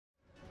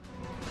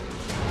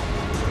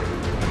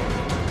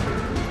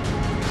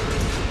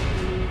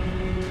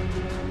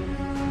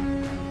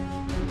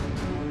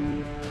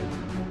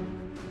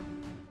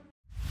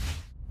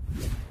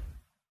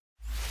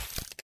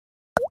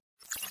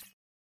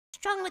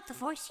strong with the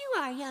Force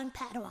you are, young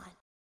Padawan.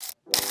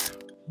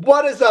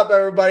 What is up,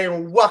 everybody,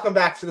 and welcome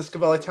back to the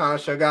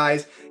Scavelli Show,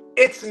 guys.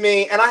 It's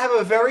me, and I have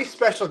a very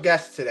special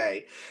guest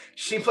today.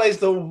 She plays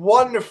the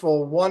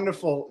wonderful,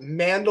 wonderful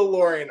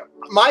Mandalorian,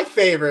 my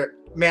favorite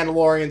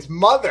Mandalorian's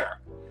mother.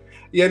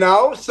 You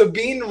know,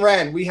 Sabine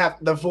Wren. We have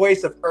the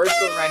voice of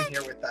Ursa Wren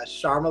here with us.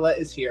 Sharmila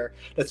is here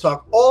to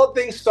talk all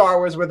things Star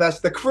Wars with us.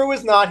 The crew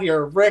is not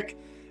here. Rick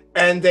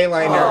and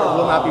Dayliner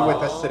will not be with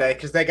us today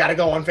because they got to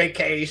go on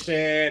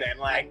vacation and,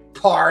 like,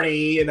 party,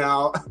 you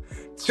know.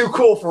 Too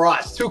cool for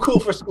us. Too cool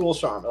for school,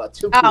 Sharmila.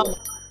 Too cool. Oh,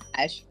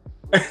 gosh.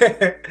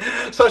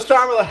 So,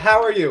 Sharmila,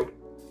 how are you?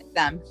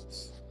 Them.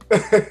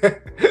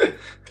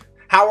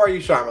 How are you,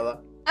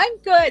 Sharmila? I'm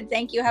good.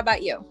 Thank you. How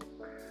about you?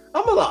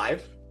 I'm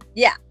alive.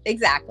 Yeah,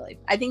 exactly.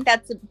 I think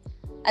that's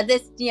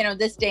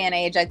this day and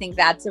age, I think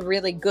that's a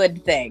really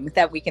good thing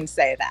that we can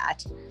say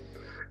that.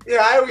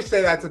 Yeah, I always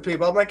say that to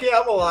people. I'm like, yeah,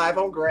 I'm alive.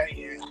 I'm great.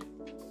 Yeah.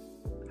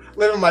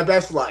 Living my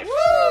best life.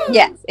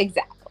 Yes,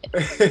 exactly.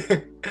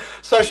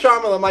 So,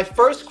 Sharmila, my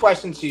first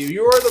question to you,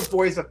 you are the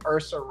voice of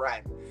Ursa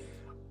Wren.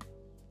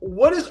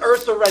 What does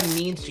Ursa Wren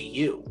mean to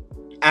you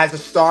as a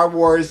Star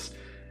Wars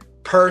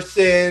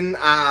person,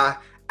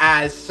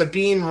 as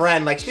Sabine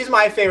Wren? Like, she's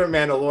my favorite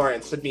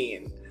Mandalorian,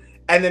 Sabine.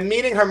 And then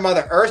meeting her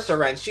mother, Ursa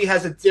Wren, she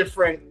has a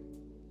different,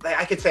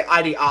 I could say,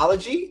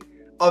 ideology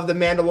of the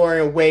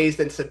Mandalorian ways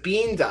than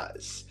Sabine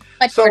does.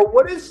 So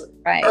what does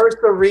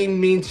Ursa Wren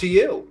mean to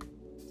you?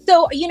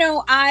 So,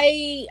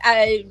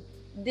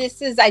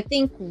 this is, I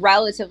think,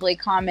 relatively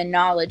common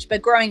knowledge,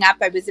 but growing up,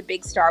 I was a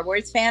big Star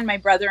Wars fan. My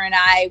brother and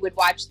I would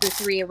watch the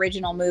 3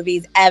 original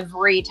movies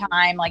every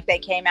time, like, they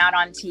came out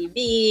on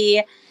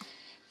TV.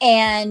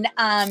 And,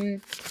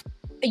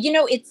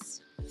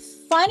 it's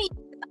funny.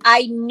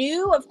 I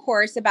knew, of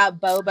course, about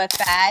Boba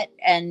Fett,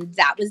 and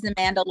that was the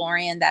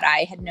Mandalorian that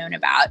I had known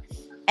about.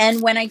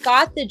 And when I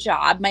got the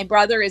job, my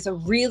brother is a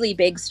really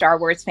big Star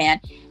Wars fan,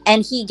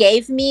 and he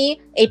gave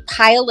me a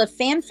pile of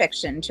fan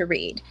fiction to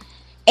read.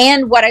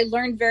 And what I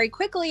learned very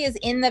quickly is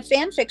in the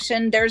fan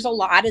fiction, there's a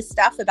lot of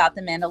stuff about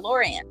the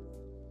Mandalorian.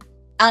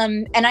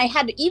 And I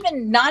had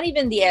not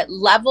even the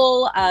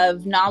level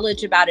of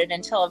knowledge about it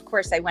until, of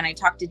course, when I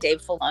talked to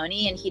Dave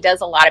Filoni, and he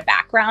does a lot of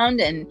background.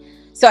 And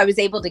so I was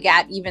able to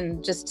get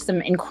even just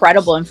some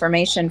incredible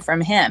information from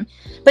him.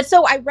 But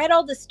so I read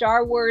all the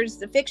Star Wars,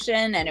 the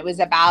fiction, and it was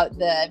about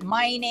the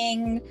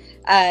mining.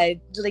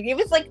 It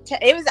was,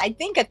 I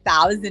think,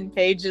 1,000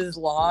 pages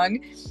long.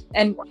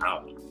 And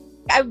wow.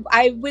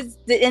 I was,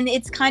 and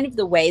it's kind of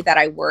the way that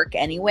I work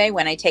anyway.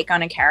 When I take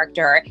on a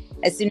character,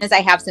 as soon as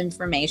I have some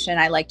information,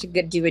 I like to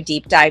do a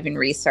deep dive in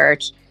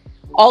research.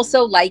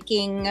 Also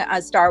liking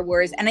Star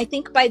Wars. And I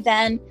think by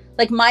then,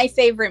 like, my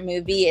favorite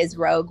movie is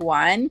Rogue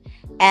One.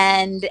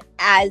 And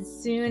as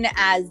soon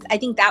as, I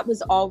think that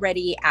was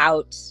already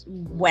out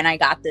when I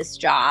got this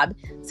job.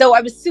 So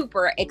I was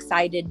super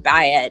excited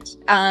by it.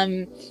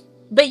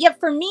 But yeah,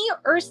 for me,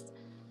 Ursa,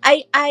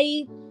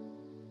 Dave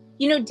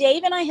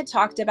and I had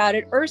talked about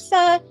it.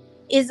 Ursa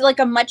is like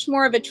a much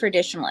more of a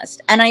traditionalist.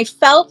 And I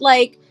felt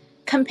like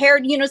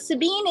compared,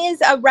 Sabine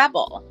is a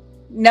rebel.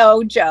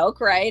 No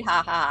joke, right?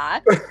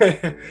 Ha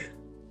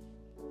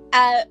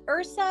ha.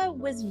 Ursa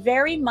was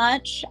very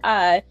much,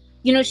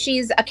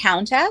 she's a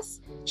countess.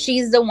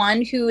 She's the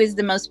one who is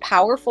the most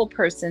powerful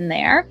person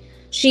there.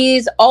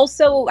 She's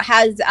also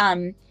has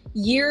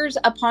years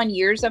upon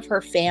years of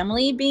her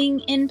family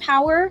being in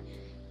power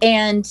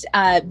and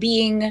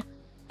being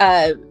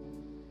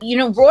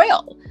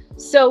royal.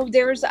 So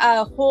there's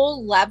a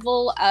whole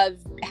level of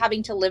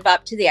having to live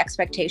up to the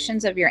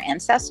expectations of your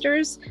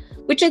ancestors,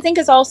 which I think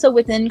is also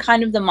within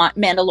kind of the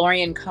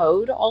Mandalorian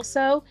code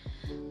also.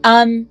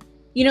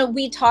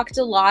 We talked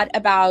a lot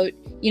about,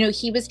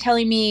 he was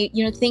telling me,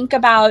 think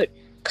about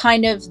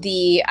kind of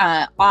the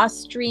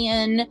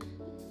Austrian,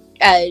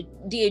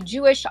 the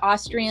Jewish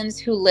Austrians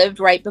who lived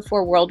right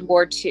before World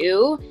War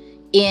II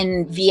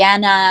in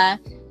Vienna,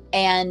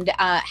 and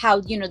how,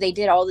 they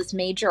did all this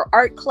major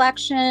art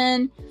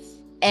collection,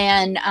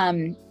 and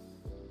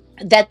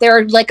that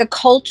they're like a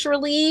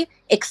culturally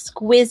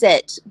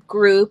exquisite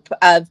group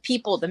of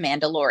people, the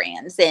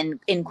Mandalorians in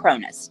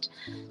Cronist.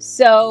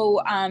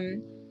 So,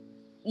 and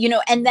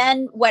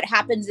then what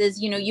happens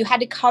is, you had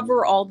to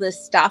cover all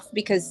this stuff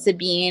because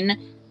Sabine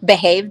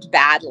behaved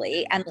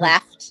badly and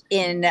left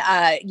in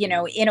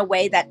a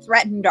way that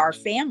threatened our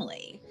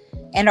family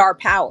and our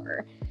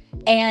power.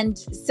 And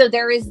so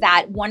there is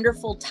that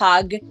wonderful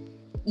tug.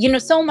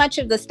 So much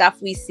of the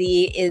stuff we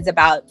see is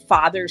about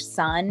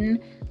father-son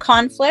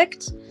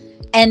conflict.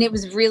 And it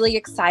was really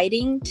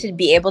exciting to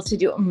be able to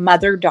do a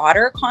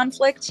mother-daughter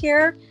conflict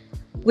here,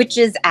 which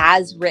is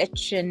as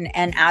rich and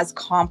as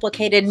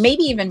complicated,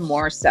 maybe even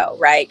more so,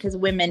 right? Because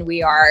women,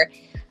 we are,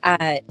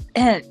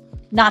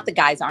 not the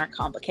guys aren't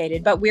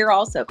complicated, but we're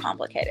also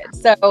complicated.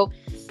 So,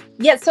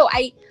 yeah, so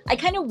I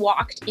kind of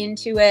walked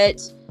into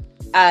it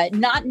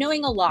not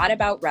knowing a lot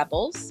about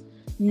Rebels,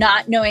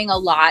 not knowing a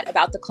lot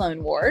about the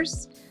Clone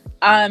Wars,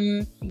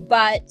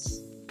 but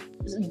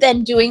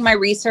then doing my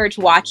research,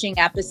 watching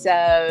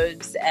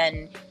episodes,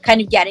 and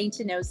kind of getting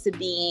to know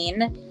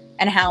Sabine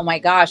and how, my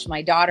gosh,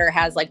 my daughter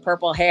has like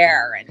purple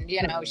hair, and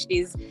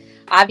she's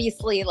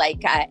obviously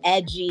like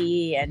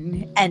edgy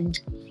and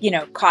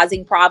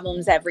causing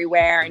problems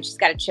everywhere, and she's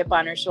got a chip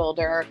on her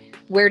shoulder.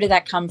 Where did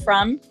that come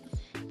from?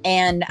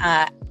 And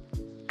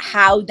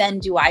how then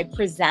do I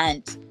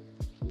present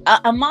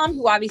a mom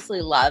who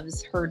obviously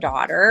loves her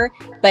daughter,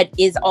 but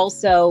is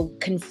also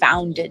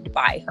confounded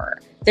by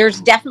her?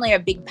 There's definitely a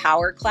big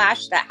power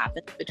clash that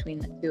happens between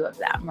the two of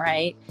them,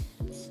 right?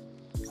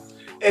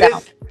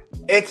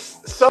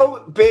 It's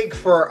so big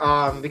for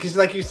because,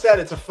 like you said,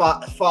 it's a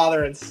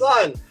father and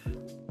son.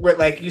 With,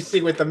 like you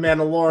see with the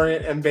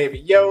Mandalorian and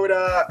Baby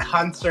Yoda,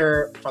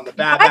 Hunter from the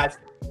Bad Batch,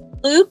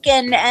 Luke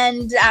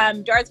and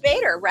Darth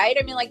Vader, right?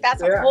 I mean, like,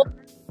 that's a whole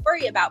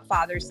story about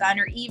father son,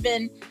 or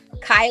even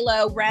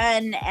Kylo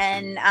Ren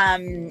and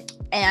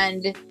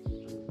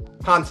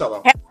Han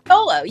Solo.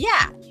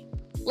 Yeah.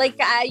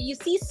 Like you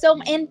see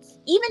and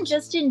even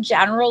just in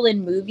general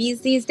in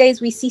movies these days,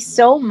 we see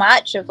so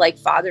much of like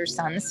father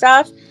son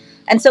stuff,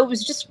 and so it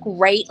was just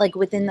great, like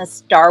within the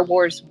Star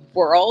Wars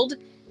world,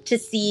 to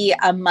see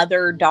a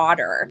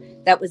mother-daughter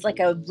that was like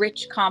a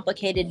rich,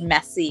 complicated,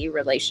 messy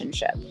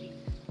relationship.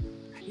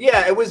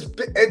 Yeah,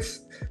 it's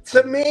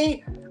to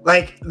me,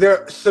 like,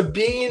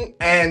 Sabine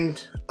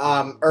and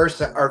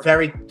Ursa are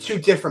two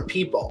different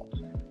people.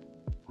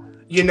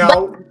 But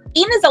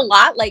Sabine is a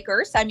lot like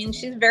Ursa. I mean,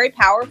 she's a very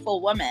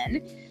powerful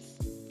woman.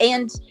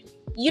 And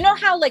you know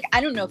how, like, I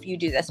don't know if you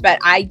do this, but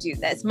I do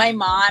this. My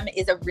mom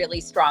is a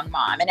really strong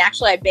mom. And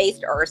actually, I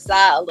based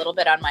Ursa a little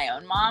bit on my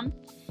own mom.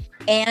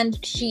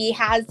 And she's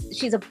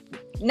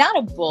not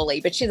a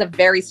bully, but she's a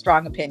very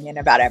strong opinion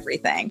about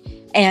everything.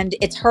 And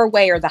it's her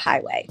way or the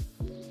highway.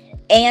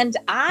 And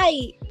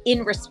I,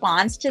 in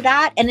response to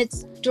that, and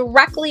it's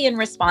directly in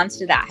response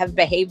to that, have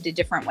behaved a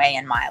different way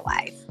in my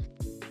life.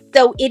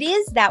 So it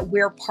is that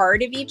we're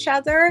part of each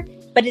other,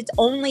 but it's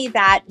only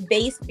that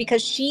based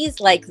because she's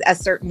like a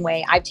certain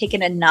way. I've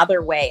taken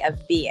another way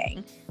of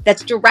being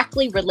that's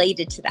directly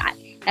related to that.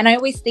 And I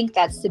always think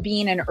that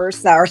Sabine and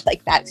Ursa are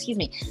like that. Excuse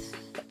me.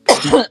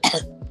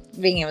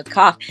 Being with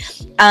cough.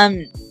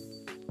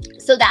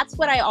 So that's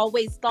what I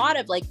always thought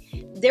of. Like,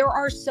 there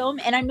are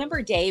and I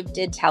remember Dave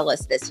did tell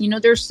us this,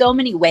 there's so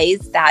many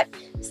ways that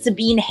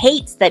Sabine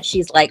hates that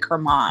she's like her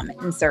mom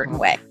in certain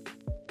way,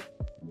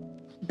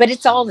 but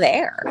it's all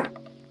there.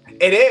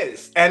 It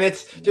is. And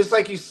it's just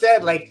like you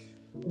said, like,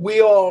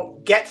 we all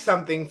get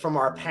something from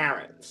our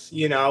parents,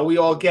 we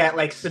all get,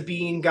 like,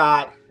 Sabine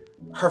got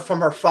from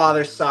her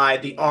father's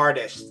side, the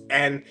artist,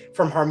 and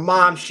from her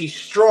mom, she's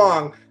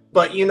strong.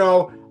 But,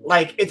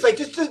 like, it's like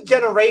just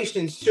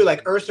generations too.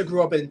 Like, Ursa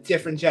grew up in a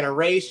different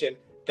generation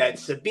than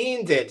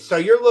Sabine did. So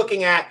you're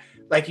looking at,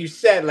 like you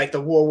said, like the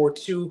World War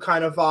II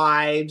kind of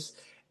vibes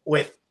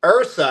with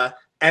Ursa.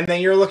 And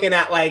then you're looking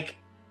at like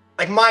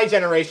my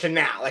generation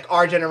now, like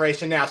our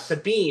generation now,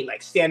 Sabine,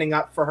 like standing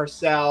up for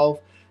herself,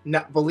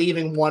 not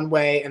believing one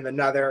way and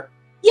another.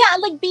 Yeah,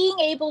 like being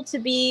able to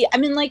be, I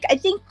mean, like, I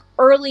think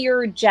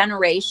earlier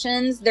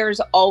generations, there's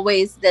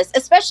always this,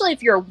 especially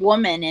if you're a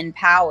woman in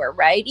power,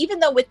 right?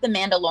 Even though with the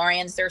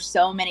Mandalorians, there's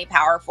so many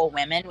powerful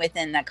women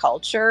within the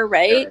culture,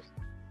 right?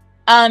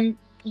 Sure.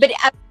 But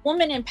as a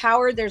woman in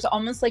power, there's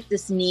almost like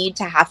this need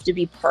to have to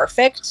be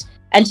perfect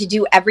and to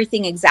do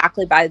everything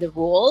exactly by the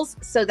rules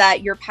so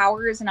that your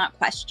power is not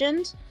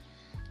questioned.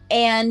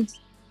 And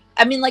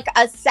I mean, like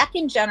a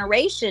second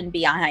generation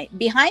behind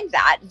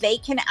that, they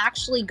can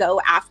actually go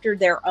after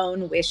their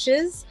own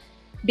wishes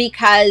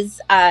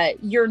because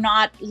you're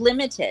not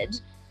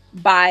limited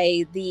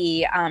by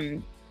the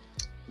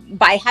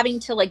by having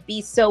to like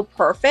be so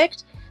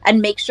perfect and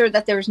make sure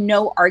that there's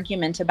no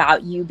argument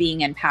about you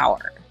being in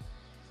power.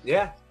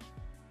 Yeah,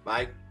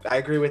 I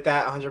agree with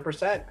that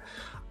 100%.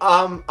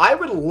 I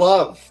would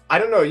love, I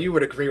don't know, you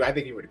would agree, I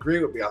think you would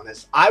agree with me on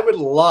this. I would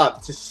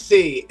love to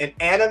see an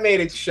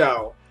animated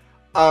show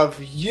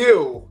of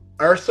you,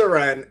 Ursa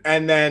Wren,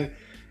 and then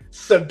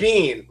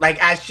Sabine,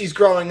 like as she's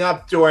growing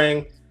up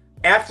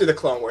after the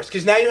Clone Wars,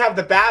 because now you have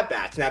the Bad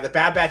Batch. Now the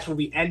Bad Batch will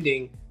be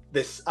ending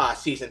this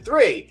season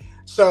 3.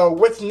 So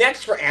what's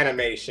next for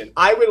animation?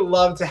 I would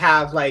love to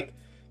have, like,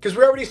 because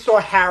we already saw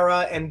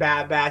Hera in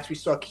Bad Batch, we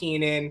saw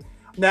Keenan.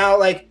 Now,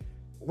 like,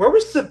 where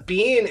was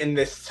Sabine in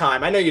this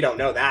time? I know you don't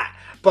know that,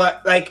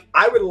 but like,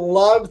 I would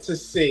love to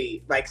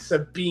see like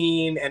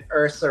Sabine and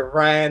Ursa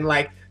Wren,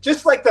 like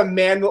just like an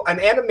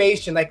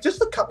animation, like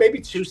just maybe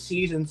 2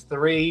 seasons,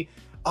 3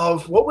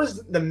 of what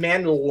was the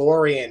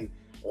Mandalorian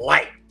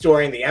like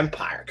during the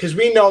Empire? Because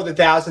we know the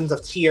thousands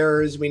of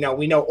tears, we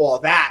know all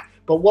that,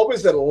 but what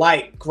was it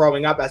like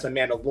growing up as a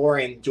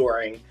Mandalorian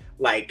during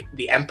like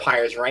the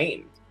Empire's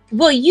reign?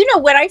 Well,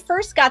 when I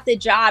first got the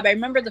job, I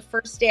remember the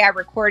first day I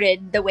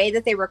recorded, the way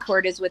that they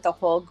record is with a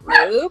whole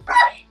group.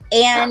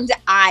 And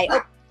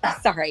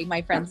sorry,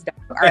 my friend's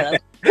dog.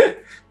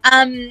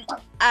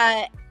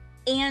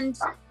 And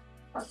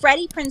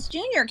Freddie Prinze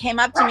Jr. came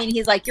up to me and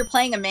he's like, "You're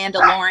playing a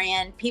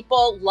Mandalorian.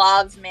 People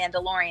love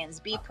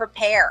Mandalorians. Be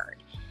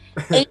prepared."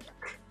 And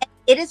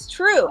it is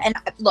true. And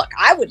look,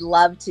 I would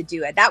love to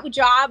do it. That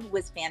job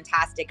was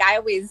fantastic. I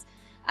always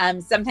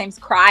sometimes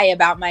cry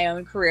about my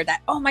own career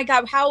that, oh my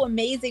God, how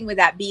amazing would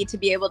that be to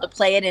be able to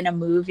play it in a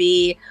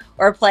movie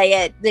or play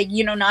it,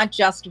 not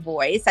just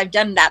voice. I've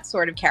done that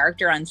sort of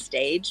character on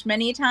stage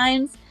many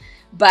times.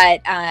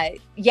 But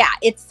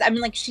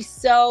she's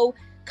so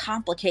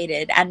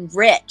complicated and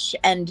rich.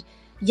 And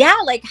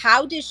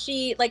how do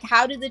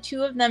the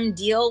two of them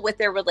deal with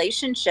their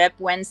relationship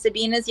when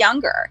Sabine is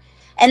younger?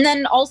 And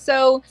then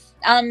also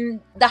the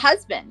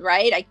husband,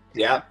 right? I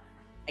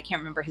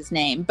can't remember his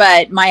name,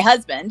 but my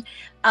husband,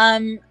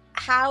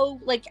 how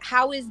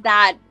is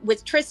that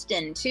with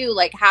Tristan too?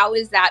 Like, how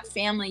is that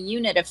family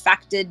unit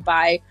affected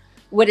by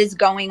what is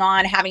going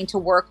on, having to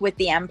work with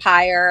the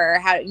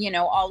Empire, how,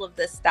 all of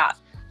this stuff?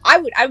 I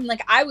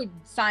would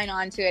sign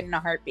on to it in a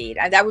heartbeat.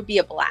 That would be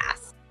a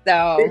blast.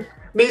 So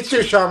me too,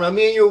 Sharma.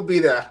 Me and you will be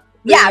there.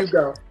 There you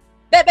go.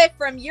 But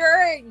from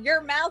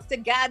your mouth to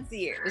God's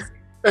ears.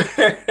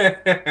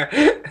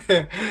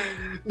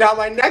 Now,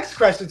 my next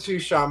question to you,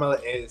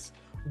 Sharmila, is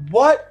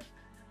what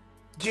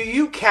do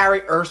you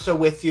carry Ursa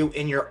with you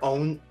in your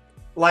own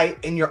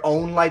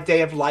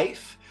day of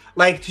life?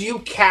 Like, do you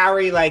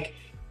carry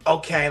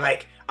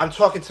I'm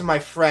talking to my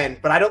friend,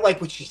 but I don't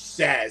like what she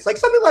says, like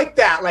something like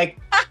that, like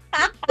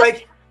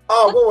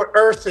oh, what would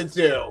Ursa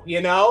do?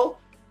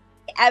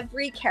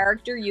 Every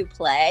character you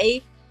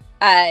play,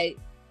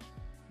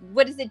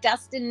 what is it?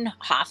 Dustin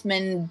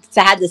Hoffman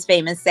had this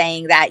famous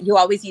saying that you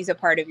always use a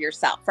part of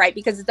yourself, right?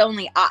 Because it's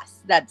only us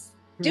that's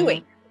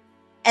doing. Mm-hmm.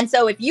 And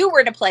so if you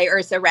were to play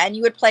Ursa Wren,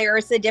 you would play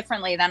Ursa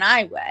differently than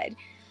I would.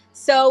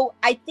 So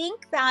I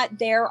think that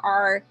there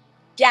are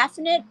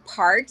definite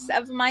parts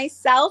of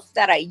myself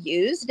that I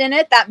used in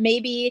it that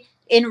maybe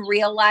in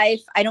real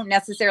life, I don't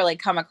necessarily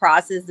come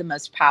across as the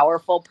most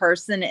powerful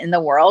person in the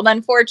world,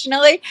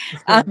 unfortunately.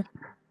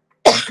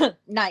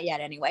 Not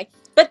yet anyway.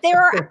 But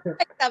there are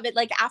aspects of it,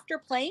 like after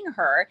playing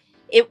her,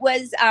 it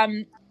was,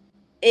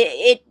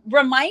 it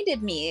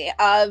reminded me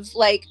of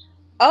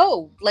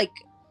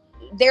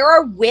there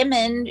are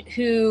women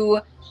who,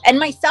 and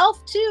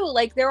myself too,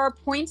 like there are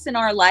points in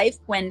our life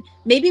when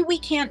maybe we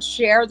can't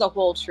share the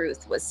whole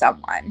truth with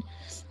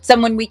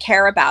someone we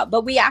care about,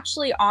 but we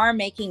actually are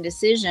making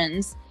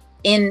decisions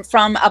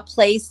from a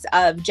place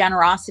of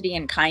generosity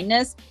and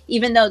kindness,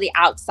 even though the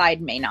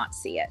outside may not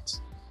see it.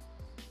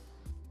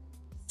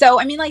 So,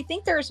 I mean, I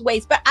think there's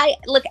ways, but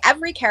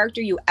every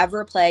character you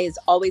ever play is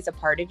always a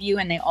part of you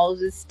and they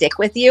always stick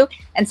with you.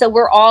 And so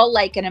we're all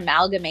like an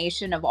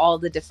amalgamation of all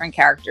the different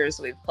characters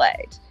we've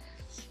played.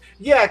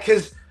 Yeah,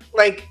 because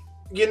I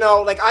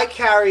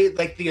carry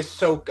the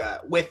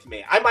Ahsoka with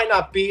me. I might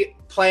not be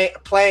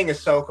playing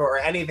Ahsoka or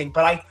anything,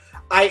 but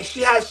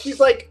she's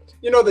like,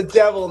 the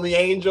devil and the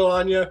angel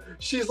on you.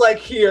 She's like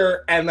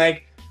here and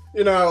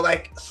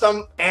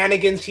some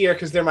Anakin's here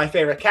because they're my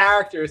favorite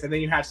characters, and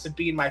then you have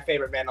Sabine, my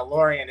favorite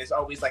Mandalorian, is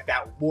always like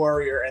that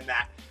warrior and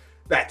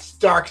that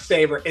dark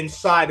saber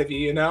inside of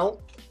you,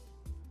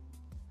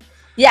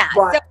 Yeah.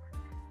 But,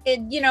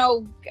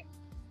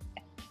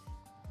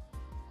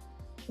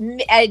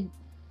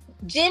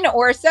 Jyn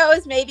Orso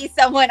is maybe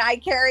someone I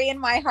carry in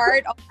my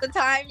heart all the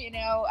time,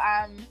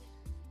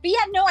 But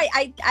yeah, no,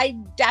 I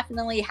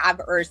definitely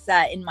have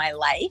Ursa in my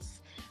life.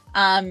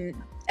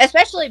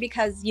 Especially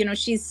because,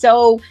 she's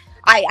so,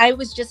 I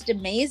was just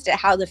amazed at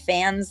how the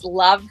fans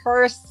love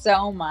her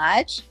so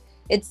much.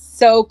 It's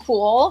so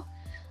cool.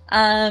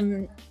 Yeah,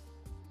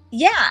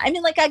 I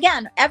mean,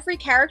 again, every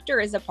character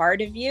is a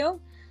part of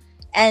you.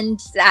 And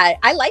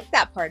I like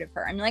that part of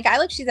her. I mean,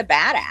 she's a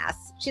badass.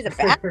 She's a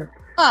badass,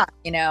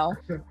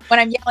 when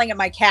I'm yelling at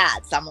my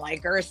cats, I'm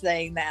like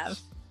Ursa-ing them.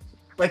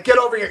 Like, get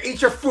over here,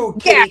 eat your food,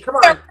 kitty, yeah, come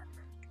on.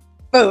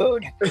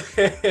 Food.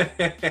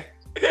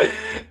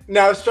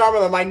 Now,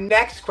 Sharmila, my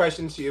next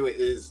question to you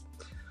is,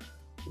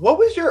 what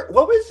was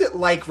it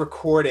like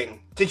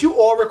recording? Did you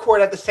all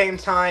record at the same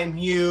time?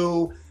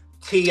 You,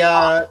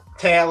 Tia,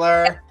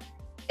 Taylor?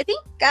 I think,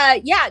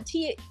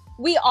 Tia,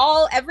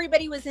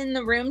 everybody was in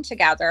the room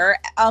together.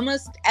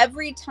 Almost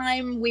every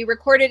time we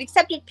recorded,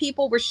 except if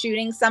people were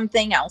shooting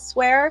something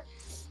elsewhere.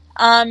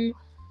 I'm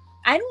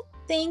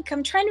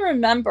trying to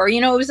remember,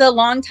 it was a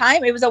long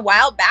time. It was a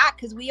while back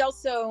because we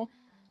also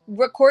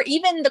record,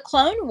 even the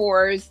Clone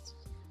Wars,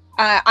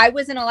 I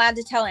wasn't allowed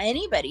to tell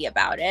anybody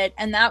about it.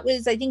 And that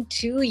was, I think,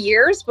 2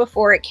 years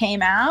before it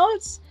came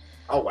out.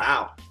 Oh,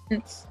 wow.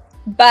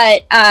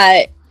 But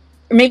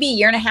maybe a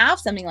year and a half,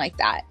 something like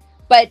that.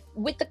 But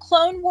with the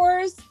Clone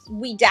Wars,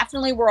 we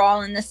definitely were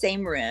all in the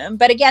same room.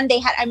 But again,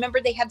 I remember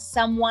they had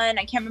someone,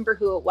 I can't remember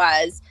who it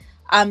was,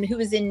 who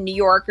was in New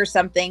York or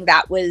something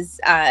that was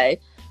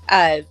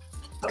kind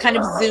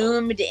of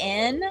zoomed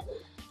in.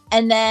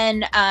 And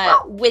then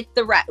with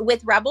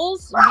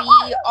Rebels,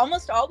 we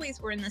almost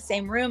always were in the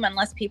same room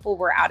unless people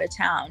were out of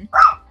town.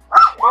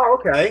 Oh,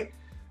 okay.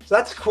 So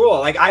that's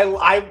cool.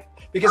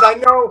 Because I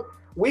know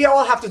we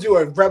all have to do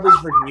a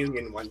Rebels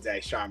reunion one day,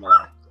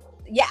 Sharmila.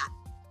 Yeah.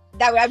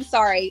 I'm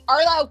sorry.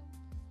 Arlo.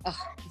 Oh,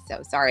 he's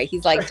so sorry.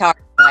 He's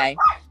talking away.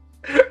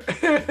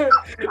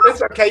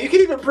 It's okay. You can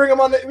even bring him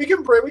on we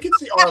can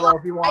see Arlo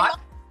if you want.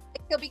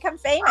 He'll become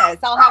famous.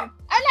 I'll have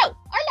Arlo,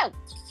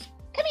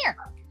 come here.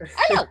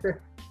 I know.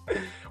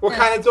 What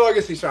kind of dog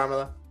is he,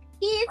 Sharmila?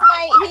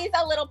 He's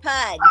a little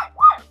pug.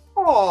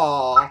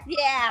 Aww.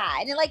 Yeah,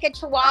 and like a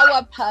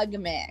Chihuahua pug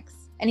mix,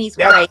 and he's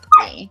Yep.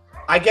 crazy.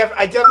 I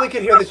definitely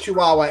could hear the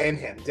Chihuahua in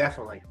him.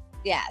 Definitely.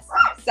 Yes.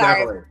 Sorry.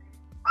 Definitely.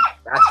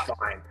 That's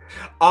fine.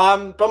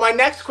 But my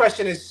next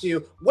question is to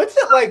you. What's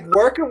it like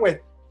working with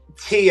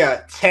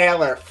Tia,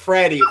 Taylor,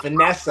 Freddie,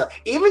 Vanessa,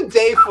 even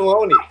Dave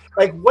Filoni?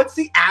 Like, what's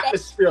the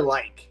atmosphere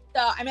like?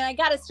 So, I mean, I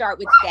got to start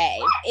with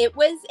Dave. It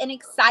was an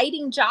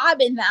exciting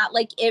job in that,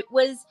 like, it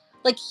was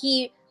like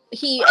he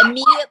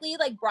immediately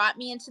like brought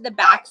me into the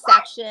back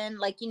section.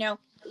 Like, you know,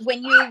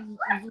 when you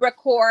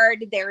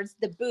record, there's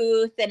the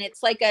booth, and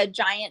it's like a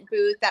giant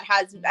booth that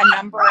has a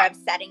number of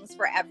settings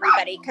for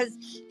everybody, because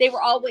they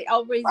were always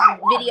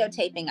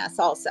videotaping us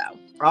also.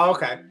 Oh,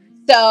 okay.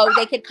 So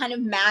they could kind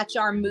of match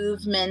our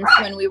movements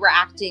when we were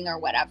acting or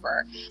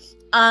whatever.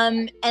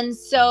 And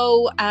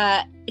so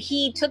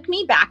he took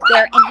me back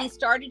there, and he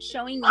started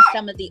showing me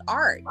some of the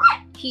art.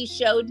 He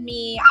showed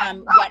me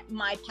what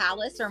my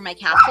palace or my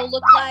castle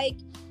looked like.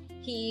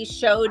 He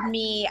showed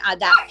me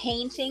that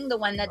painting, the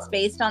one that's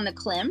based on the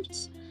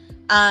Klimt,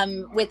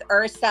 with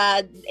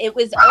Ursa. It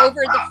was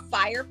over the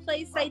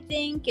fireplace, I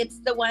think. It's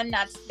the one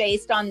that's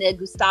based on the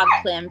Gustav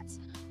Klimt,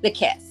 The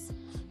Kiss.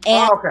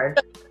 And okay.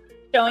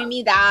 Showing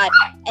me that,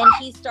 and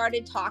he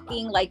started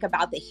talking like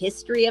about the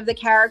history of the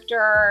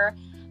character,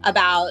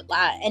 about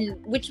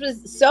and which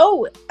was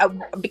so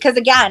because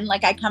again,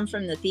 like, I come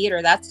from the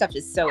theater, that stuff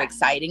is so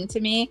exciting to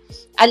me.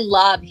 I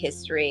love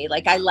history,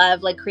 like I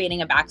love like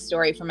creating a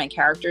backstory for my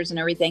characters and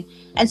everything.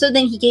 And so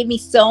then he gave me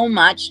so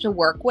much to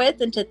work with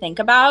and to think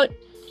about,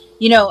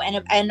 you know,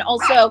 and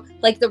also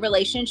like the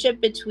relationship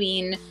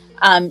between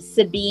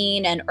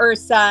Sabine and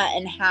Ursa,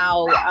 and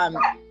how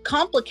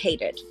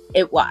complicated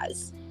it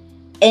was.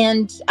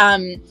 And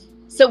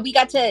so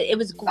it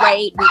was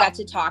great. We got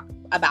to talk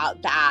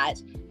about that.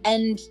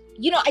 And,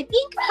 you know, I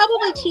think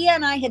probably Tia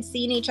and I had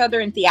seen each other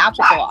in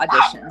theatrical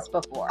auditions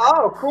before.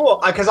 Oh,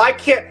 cool. Because I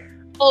can't.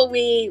 Oh,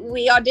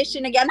 we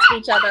audition against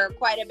each other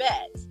quite a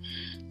bit.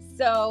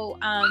 So,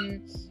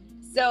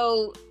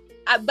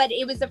 but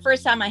it was the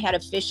first time I had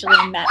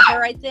officially met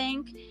her, I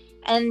think.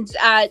 And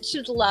she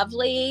was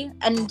lovely.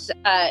 And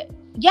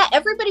yeah,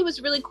 everybody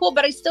was really cool.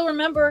 But I still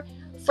remember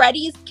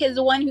Freddie's kid,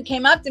 the one who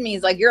came up to me,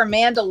 is like, "You're a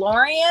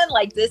Mandalorian?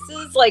 Like, this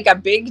is like a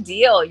big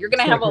deal. You're going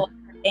to have a lot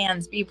of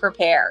fans. Be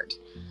prepared."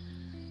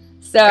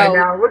 So and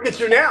now look at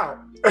you now.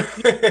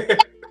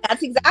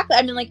 That's exactly.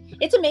 I mean, like,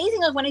 it's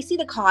amazing. Like, when I see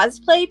the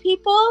cosplay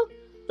people,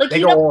 like, they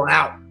go all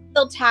out.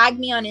 They'll tag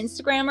me on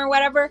Instagram or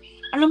whatever,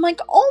 and I'm like,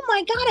 oh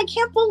my god, I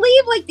can't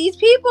believe like these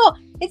people.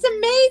 It's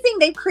amazing.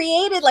 They've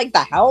created like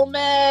the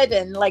helmet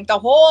and like the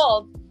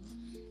whole.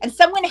 And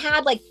someone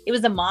had like, it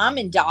was a mom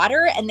and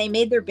daughter, and they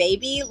made their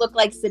baby look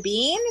like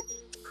Sabine.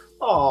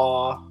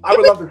 Aw, I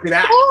would love to see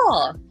that.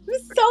 Cool. It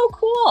was so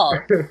cool.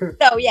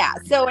 So yeah.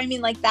 So I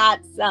mean, like,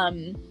 that's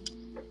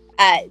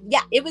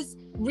yeah, it was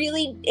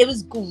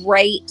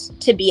great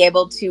to be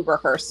able to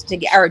rehearse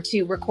together or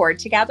to record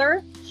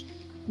together,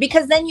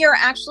 because then you're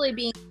actually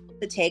being able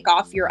to take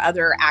off your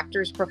other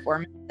actors'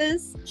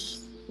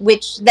 performances,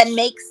 which then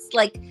makes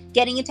like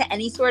getting into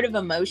any sort of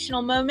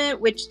emotional moment,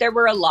 which there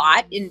were a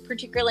lot in,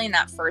 particularly in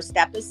that first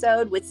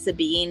episode with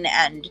Sabine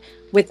and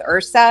with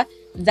Ursa,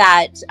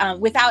 that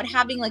without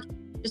having like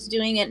just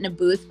doing it in a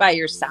booth by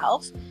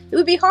yourself, it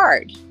would be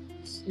hard.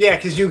 Yeah,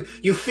 because you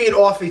feed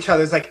off each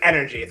other's like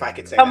energy, if I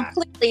could say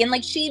completely. That. And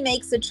like, she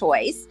makes a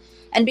choice,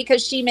 and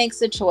because she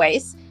makes a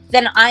choice,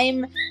 then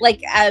I'm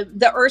like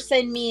the Ursa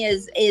in me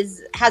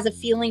has a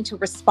feeling to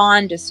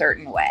respond a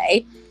certain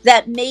way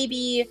that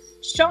maybe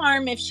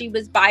Charm, if she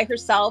was by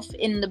herself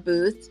in the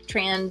booth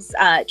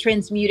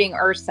transmuting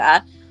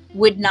Ursa,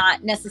 would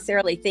not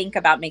necessarily think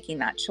about making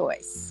that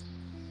choice.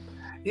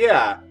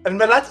 Yeah, and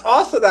but that's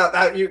also that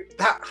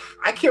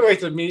I can't wait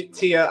to meet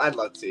Tia. I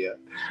love Tia.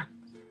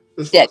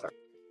 Yeah.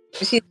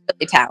 She's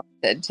really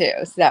talented too.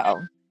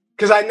 So,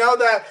 because I know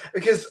that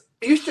because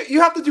you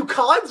have to do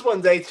cons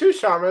one day too,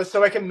 Sharma,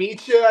 so I can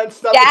meet you and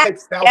stuff. Yeah, and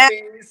take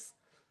selfies.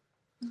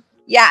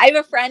 Yeah, I have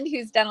a friend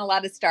who's done a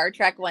lot of Star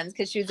Trek ones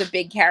because she was a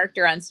big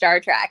character on Star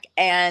Trek,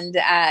 and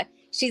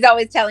she's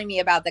always telling me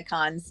about the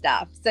con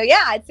stuff. So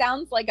yeah, it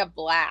sounds like a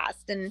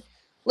blast. And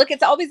look,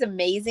 it's always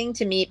amazing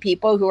to meet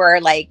people who are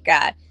like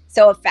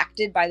so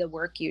affected by the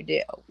work you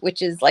do,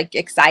 which is like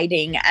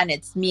exciting and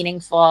it's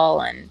meaningful,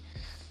 and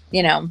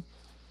you know.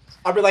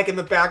 I'll be like in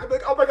the back. I'll be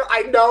like, oh my god,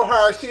 I know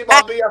her. She's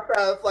my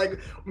BFF. Like,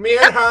 me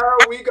and her,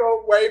 we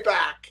go way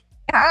back.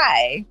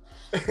 Hi.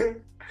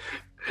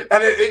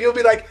 And you'll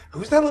be like,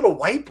 who's that little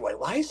white boy?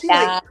 Why is he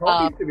like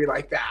talking to me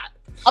like that?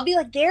 I'll be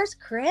like, there's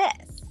Chris.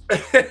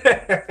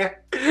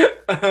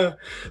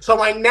 So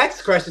my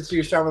next question to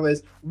you, Sharmila,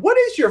 is what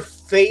was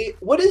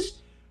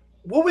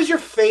your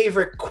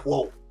favorite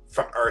quote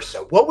from Ursa?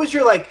 What was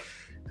your like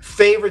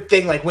favorite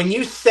thing? Like when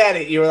you said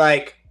it, you were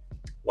like,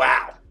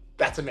 wow,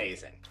 that's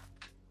amazing.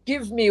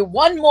 Give me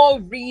one more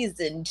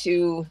reason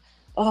to,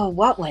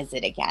 what was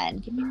it again?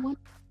 Give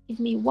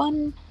me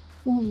one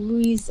more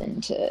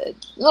reason to,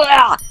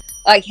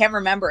 I can't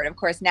remember it, of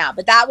course, now,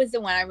 but that was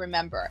the one I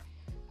remember.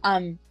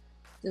 The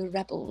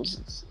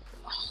Rebels.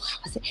 Oh, how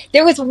was it?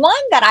 There was one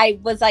that I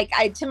was like,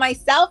 to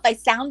myself, I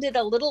sounded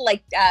a little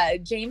like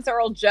James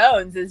Earl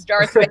Jones as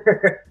Darth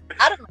Vader.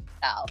 Out of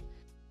myself.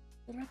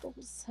 The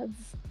Rebels have.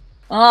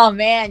 Oh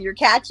man, you're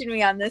catching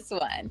me on this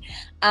one.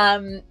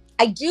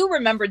 I do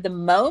remember the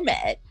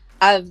moment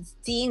of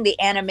seeing the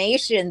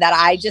animation that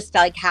I just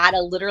like had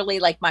literally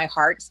like my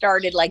heart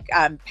started like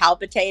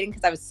palpitating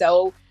because I was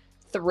so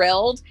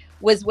thrilled.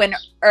 Was when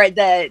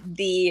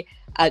the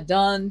dun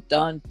dun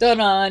dun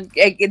dun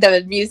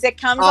the music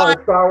comes on.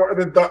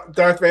 The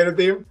Darth Vader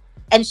theme,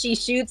 and she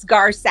shoots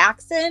Gar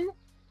Saxon.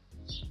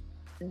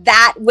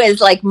 That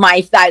was like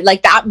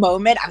that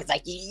moment. I was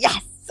like,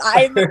 yes,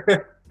 I'm.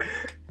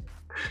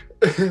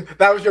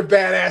 That was your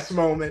badass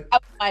moment.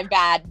 That was my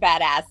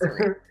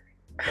badassery.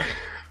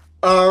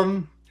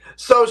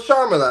 So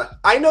Sharmila,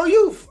 I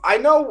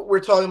know we're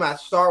talking about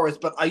Star Wars,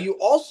 but you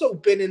also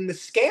been in The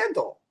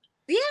Scandal?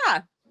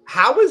 Yeah.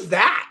 How was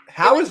that?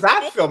 How was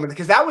that filming?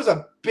 Because that was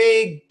a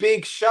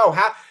big show.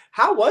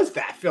 How was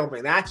that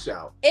filming that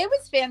show? It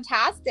was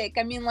fantastic.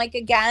 I mean, like,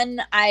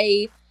 again,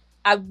 I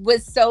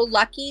was so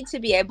lucky to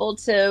be able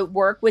to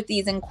work with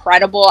these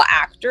incredible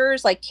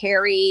actors like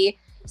Carrie.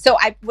 So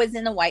I was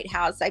in the White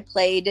House. I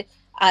played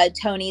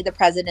Tony, the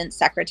president's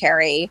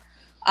secretary,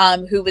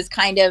 who was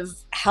kind of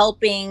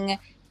helping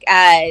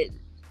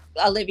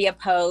Olivia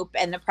Pope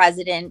and the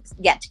president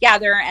get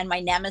together. And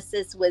my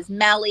nemesis was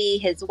Mellie,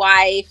 his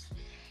wife.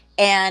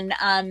 And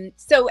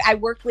so I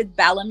worked with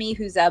Bellamy,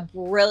 who's a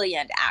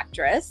brilliant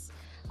actress.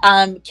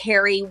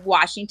 Kerry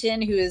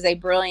Washington, who is a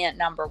brilliant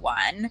number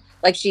one.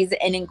 Like, she's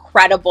an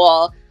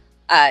incredible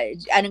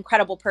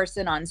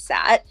person on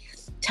set.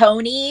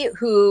 Tony,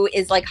 who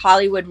is like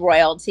Hollywood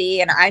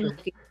royalty, and I'm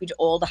like a huge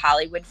old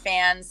Hollywood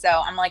fan. So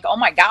I'm like, oh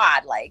my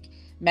God, like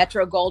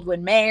Metro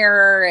Goldwyn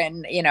Mayer,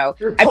 and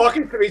You're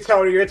talking to me,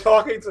 Tony. You're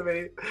talking to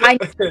me.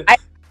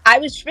 I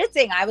was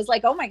schwitzing. I was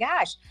like, oh my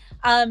gosh.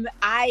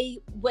 I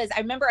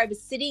remember I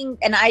was sitting,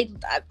 and I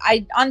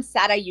on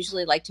set, I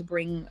usually like to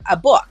bring a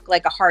book,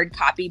 like a hard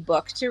copy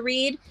book to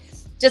read,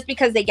 just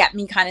because they get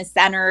me kind of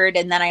centered.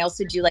 And then I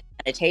also do like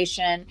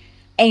meditation.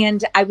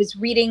 And I was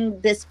reading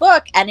this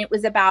book, and it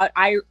was about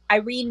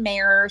Irene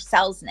Mayer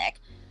Selznick,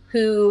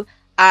 who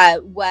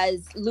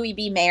was Louis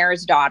B.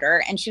 Mayer's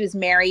daughter, and she was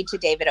married to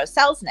David O.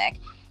 Selznick.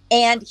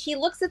 And he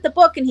looks at the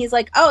book, and he's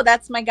like, oh,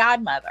 that's my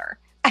godmother.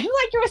 I'm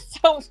like, it was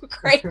so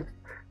great.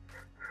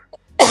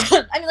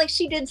 I mean, like,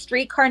 she did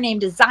Streetcar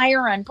Named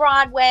Desire on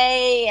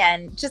Broadway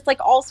and just like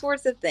all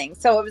sorts of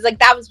things. So it was like,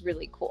 that was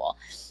really cool.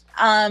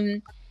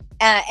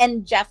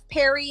 And Jeff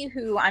Perry,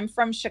 who I'm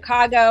from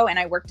Chicago, and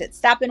I worked at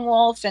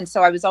Steppenwolf. And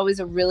so I was always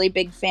a really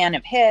big fan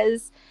of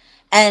his.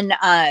 And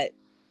I'm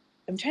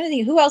trying to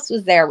think who else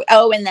was there.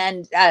 Oh, and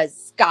then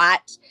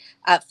Scott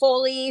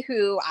Foley,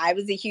 who I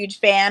was a huge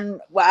fan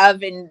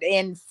of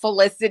in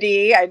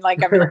Felicity. I'm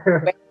like, I'm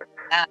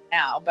that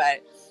now,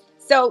 but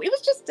so it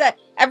was just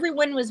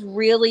everyone was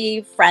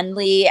really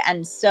friendly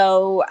and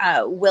so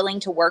willing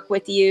to work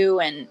with you,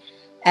 and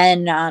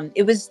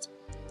it was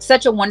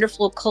such a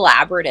wonderful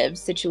collaborative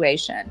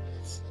situation.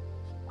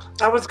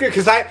 That was good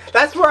because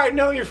that's where I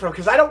know you from,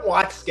 because I don't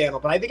watch Scandal,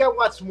 but I think I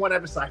watched one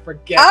episode. I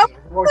forget a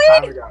long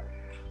time ago.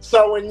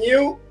 So when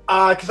you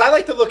because I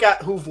like to look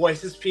at who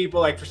voices people,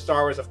 like for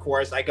Star Wars, of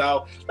course, I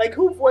go like,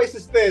 who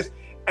voices this,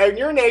 and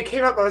your name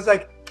came up. I was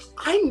like,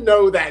 I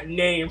know that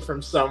name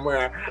from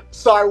somewhere.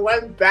 So I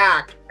went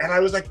back and I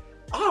was like,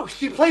 oh,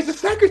 she plays a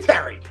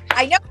secretary.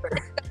 I know.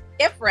 It's so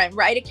different,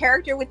 right? A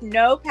character with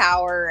no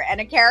power and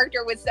a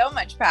character with so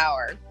much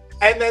power.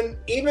 And then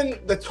even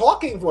the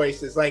talking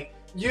voices, like,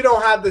 you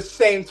don't have the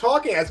same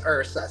talking as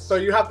Ursa, so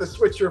you have to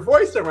switch your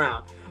voice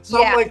around.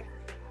 So yeah. I'm like,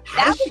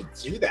 how did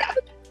she do that?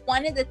 That was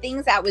one of the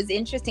things that was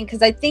interesting,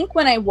 because I think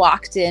when I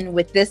walked in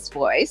with this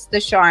voice,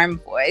 the Charm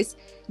voice,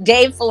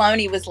 Dave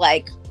Filoni was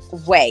like,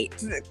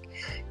 wait.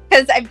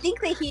 Because I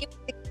think that he was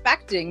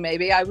expecting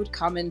maybe I would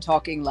come in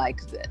talking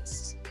like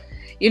this,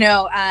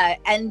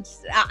 and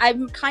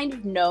I'm kind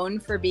of known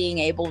for being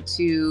able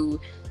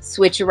to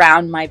switch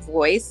around my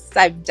voice.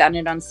 I've done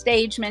it on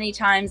stage many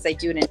times. I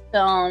do it in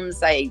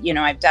films.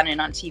 I've done it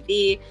on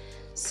TV.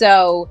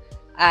 So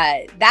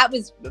that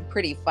was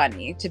pretty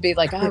funny to be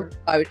like, oh,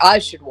 I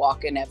should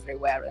walk in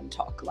everywhere and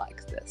talk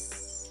like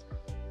this.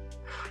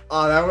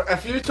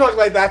 If you talk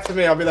like that to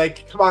me, I'll be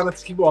like, come on,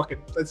 let's keep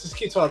walking. Let's just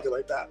keep talking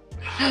like that.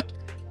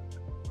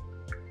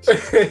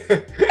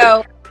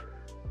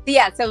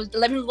 So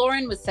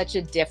Lauren was such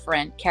a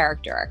different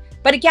character,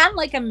 but again,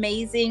 like,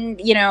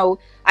 amazing.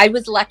 I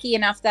was lucky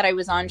enough that I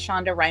was on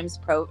Shonda Rhimes'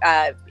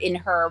 in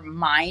her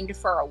mind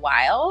for a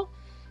while,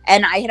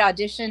 and I had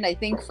auditioned, I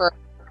think, for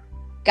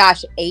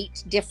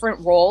 8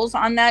 different roles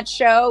on that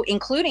show,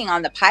 including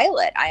on the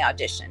pilot. I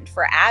auditioned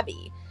for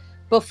Abby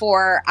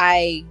before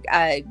I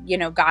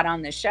got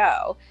on the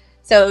show.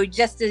 So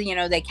just as,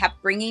 they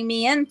kept bringing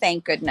me in,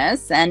 thank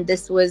goodness. And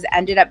this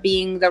ended up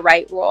being the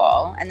right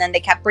role. And then they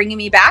kept bringing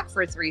me back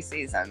for 3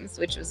 seasons,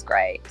 which was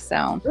great.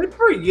 So good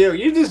for you.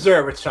 You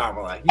deserve it,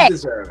 Sharmila. You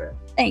deserve it.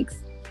 Thanks.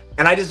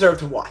 And I deserve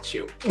to watch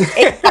you.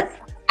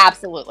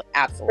 Absolutely,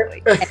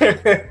 absolutely.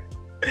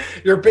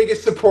 Your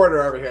biggest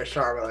supporter over here,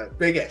 Sharmila.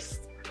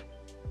 Biggest.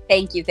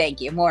 Thank you.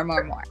 More.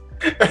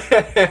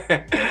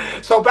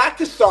 So back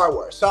to Star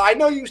Wars. So I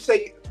know you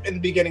say in the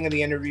beginning of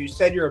the interview, you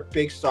said you're a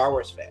big Star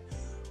Wars fan.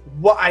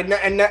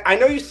 I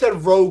know you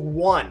said Rogue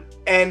One.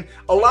 And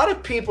a lot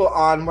of people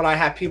when I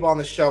have people on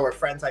the show or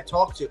friends I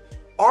talk to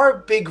are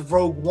big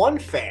Rogue One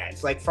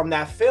fans, like from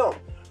that film.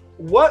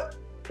 What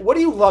do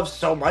you love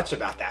so much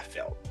about that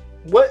film?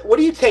 What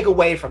do you take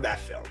away from that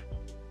film?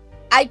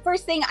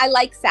 First thing, I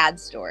like sad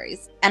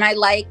stories, and I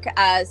like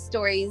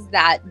stories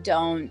that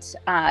don't,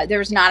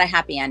 there's not a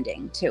happy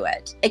ending to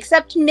it,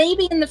 except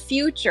maybe in the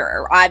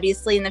future.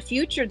 Obviously, in the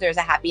future, there's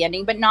a happy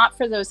ending, but not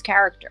for those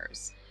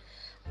characters.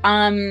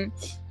 I'm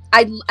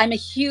a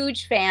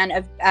huge fan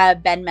of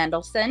Ben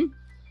Mendelsohn.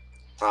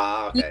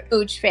 Okay.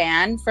 Huge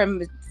fan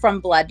from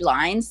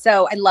Bloodline,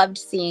 so I loved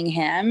seeing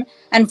him.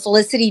 And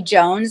Felicity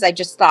Jones, I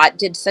just thought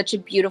did such a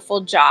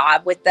beautiful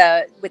job with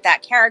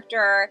that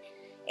character.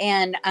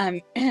 And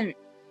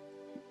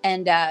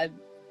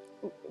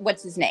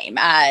what's his name?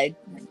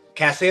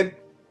 Cassian?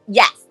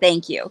 Yes,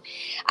 thank you.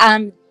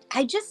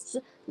 I just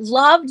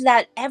loved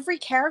that every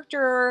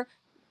character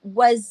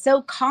was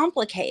so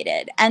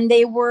complicated, and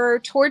they were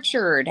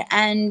tortured,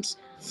 and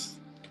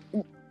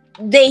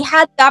they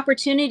had the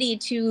opportunity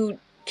to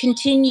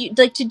continue,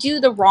 like, to do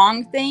the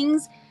wrong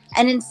things,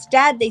 and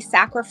instead they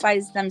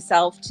sacrificed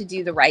themselves to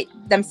do the right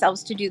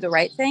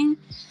thing.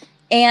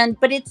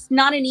 But it's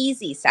not an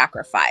easy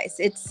sacrifice.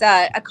 It's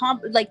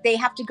like they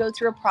have to go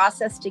through a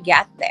process to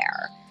get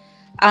there,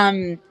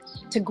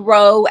 to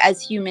grow as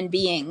human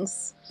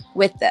beings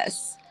with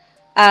this.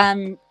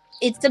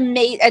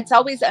 It's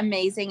always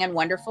amazing and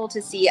wonderful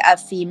to see a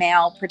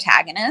female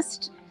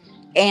protagonist,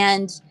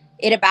 and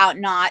it about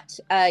not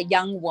a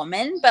young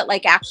woman, but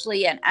like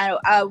actually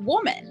a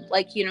woman.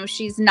 Like, you know,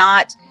 she's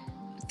not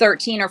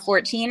 13 or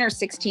 14 or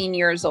 16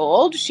 years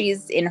old.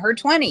 She's in her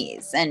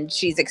 20s and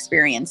she's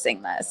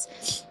experiencing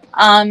this.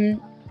 I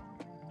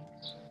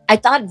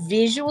thought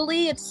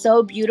visually it's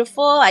so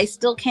beautiful. I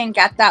still can't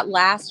get that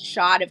last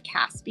shot of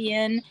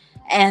Caspian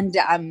and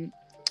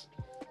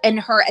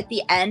her at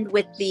the end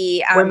with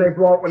the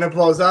when it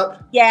blows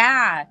up.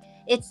 Yeah.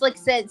 It's like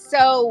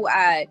so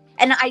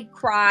and I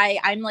cry.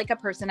 I'm like a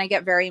person, I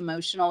get very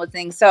emotional with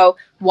things. So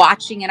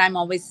watching it, I'm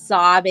always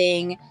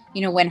sobbing,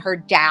 you know, when her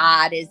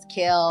dad is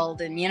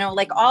killed, and, you know,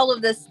 like all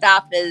of this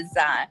stuff is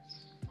I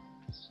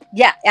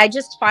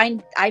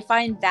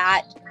find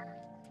that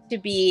to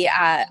be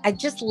I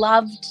just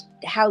loved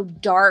how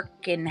dark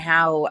and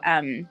how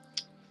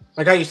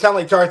my God, you sound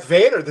like Darth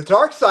Vader. The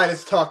dark side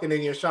is talking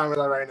in your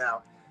Sharmila right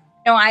now.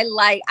 No, I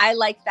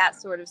like that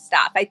sort of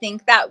stuff. I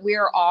think that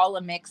we're all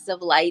a mix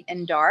of light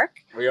and dark.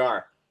 We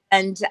are.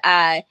 And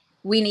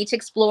we need to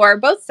explore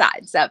both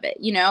sides of it,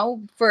 you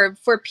know, for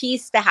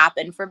peace to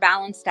happen, for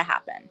balance to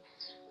happen.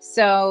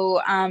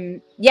 So,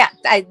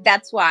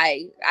 that's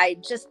why I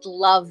just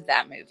love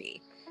that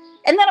movie.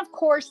 And then, of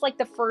course, like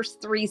the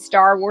first 3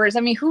 Star Wars. I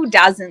mean, who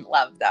doesn't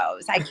love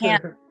those? I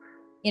can't,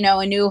 you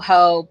know, A New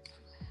Hope.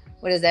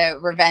 What is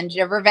it? Revenge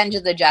of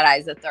the Jedi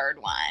is the 3rd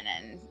one.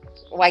 And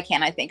why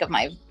can't I think of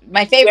my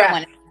favorite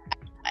one?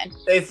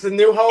 It's A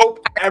New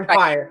Hope,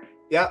 Empire.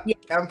 Yep. Yeah.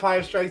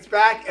 Empire Strikes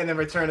Back, and then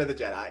Return of the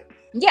Jedi.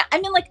 Yeah. I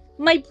mean, like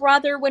my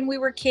brother, when we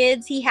were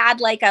kids, he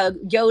had like a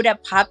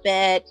Yoda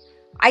puppet.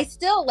 I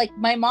still, like,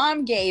 my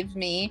mom gave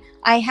me,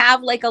 I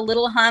have like a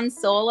little Han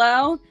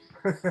Solo,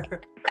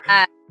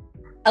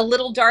 a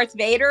little Darth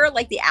Vader,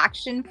 like the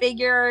action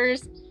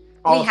figures.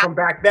 From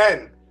back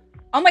then.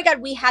 Oh my God.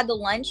 We had the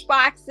lunch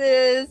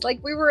boxes.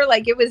 Like, we were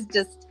like, it was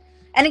just,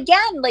 and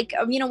again, like,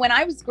 you know, when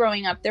I was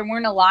growing up, there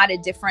weren't a lot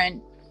of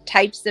different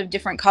types of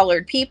different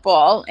colored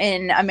people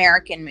in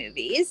American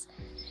movies.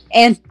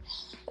 And,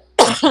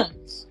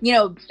 you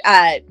know,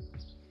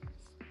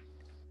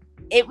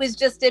 it was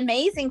just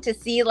amazing to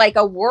see like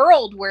a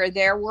world where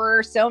there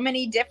were so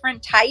many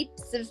different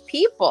types of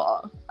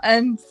people.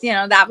 And, you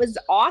know, that was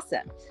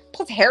awesome.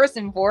 Plus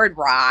Harrison Ford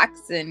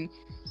rocks, and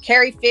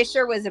Carrie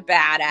Fisher was a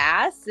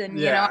badass, and,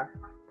 you know,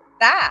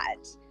 that.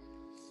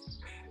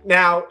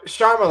 Now,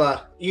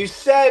 Sharmila, you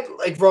said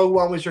like Rogue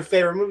One was your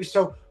favorite movie.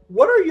 So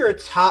what are your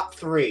top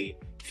 3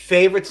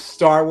 favorite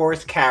Star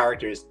Wars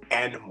characters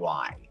and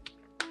why?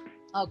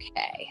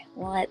 Okay,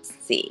 let's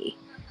see.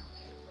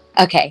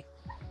 Okay,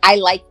 I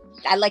like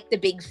the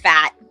big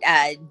fat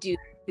dude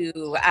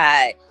who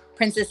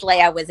Princess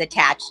Leia was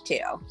attached to.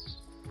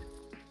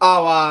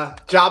 Oh,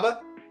 Jabba?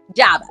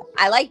 Jabba.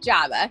 I like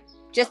Jabba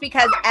just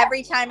because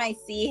every time I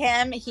see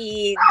him,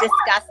 he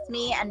disgusts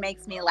me and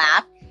makes me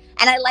laugh.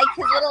 And I like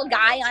his little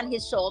guy on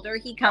his shoulder.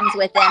 He comes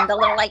with him, the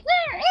little like,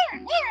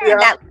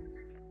 that,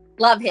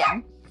 love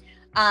him.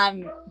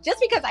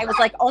 Just because I was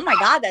like, oh my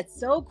God, that's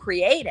so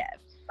creative.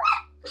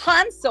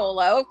 Han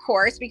Solo, of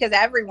course, because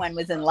everyone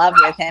was in love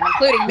with him,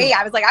 including me.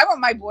 I was like, I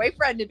want my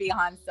boyfriend to be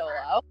Han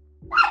Solo.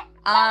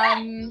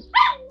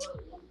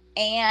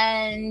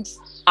 And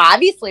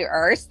obviously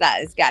Ursa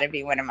has got to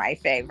be one of my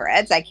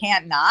favorites. I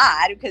can't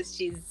not, because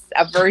she's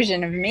a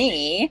version of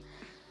me.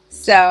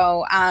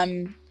 So,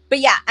 but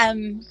yeah,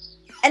 and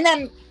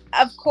then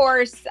of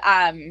course,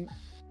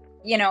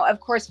 of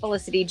course,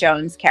 Felicity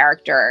Jones'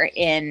 character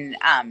in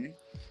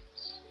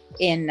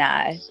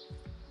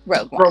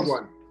Rogue One. Rogue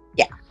One.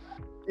 Yeah.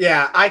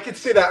 Yeah, I could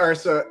see that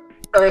Ursa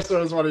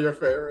is one of your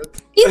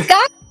favorites. He's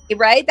got to be,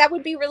 right? That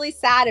would be really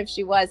sad if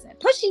she wasn't.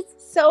 Plus, she's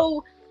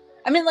so,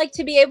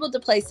 to be able to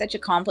play such a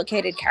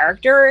complicated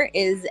character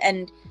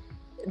and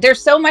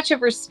there's so much of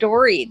her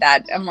story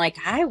that I'm like,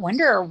 I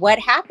wonder what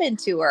happened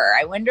to her.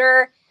 I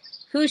wonder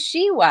who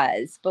she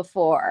was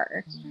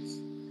before.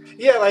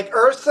 Yeah, like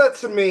Ursa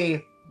to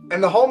me,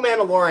 and the whole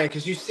Mandalorian,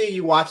 because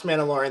you watch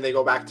Mandalorian, they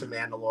go back to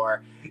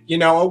Mandalore.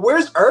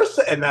 Where's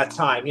Ursa in that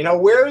time?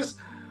 Where's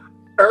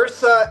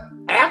Ursa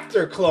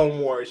after Clone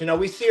Wars?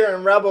 We see her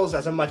in Rebels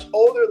as a much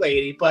older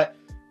lady, but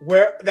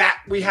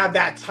we have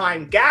that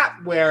time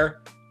gap where,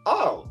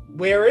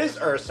 where is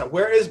Ursa?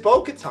 Where is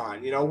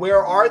Bo-Katan?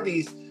 Where are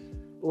these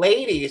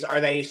ladies?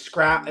 Are they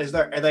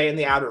are they in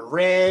the Outer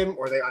Rim,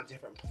 or are they on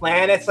different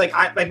planets? Like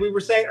we were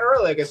saying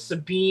earlier, like a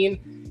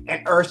Sabine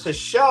and Ursa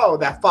show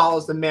that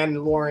follows the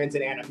Mandalorians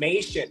in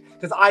animation,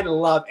 because I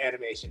love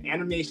animation.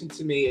 Animation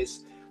to me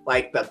is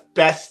like the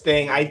best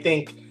thing, I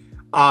think,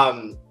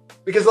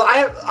 because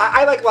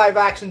I like live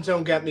action,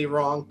 don't get me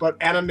wrong, but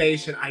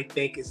animation I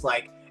think is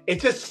like, it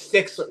just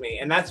sticks with me,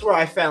 and that's where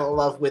I fell in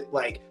love with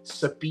like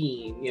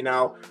Sabine.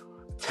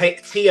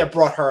 Tia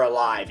brought her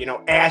alive.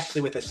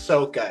 Ashley with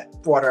Ahsoka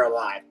brought her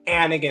alive.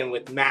 Anakin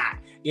with Matt.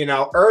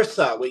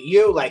 Ursa with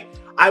you. Like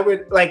I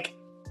would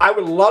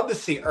love to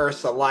see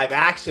Ursa live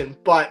action,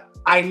 but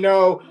I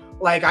know,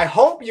 like, I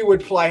hope you would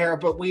play her,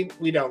 but we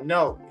don't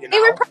know. They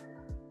would probably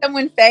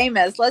someone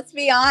famous. Let's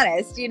be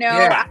honest.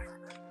 Yeah.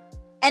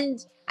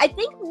 And I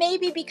think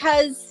maybe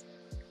because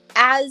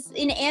as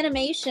in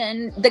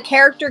animation, the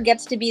character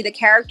gets to be the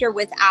character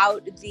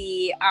without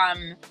the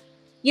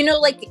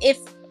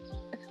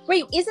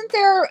Wait, isn't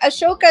there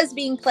Ashoka is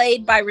being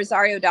played by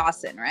Rosario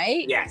Dawson,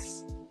 right?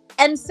 Yes.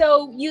 And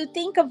so you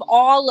think of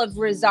all of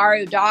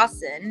Rosario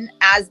Dawson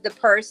as the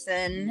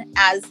person,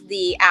 as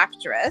the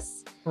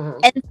actress. Mm-hmm.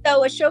 And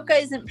so Ashoka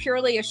isn't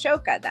purely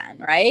Ashoka then,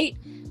 right?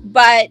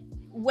 But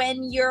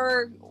when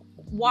you're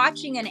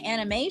watching an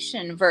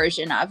animation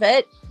version of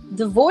it,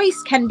 the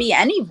voice can be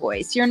any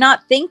voice. You're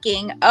not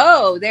thinking,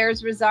 oh,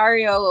 there's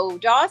Rosario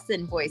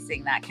Dawson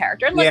voicing that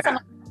character. Unless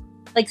someone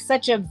like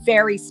such a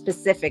very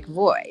specific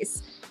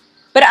voice.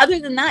 But other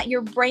than that, your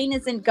brain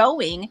isn't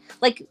going.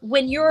 Like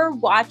when you're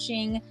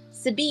watching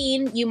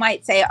Sabine, you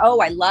might say,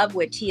 oh, I love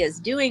what Tia's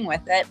doing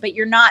with it. But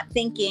you're not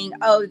thinking,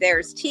 oh,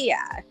 there's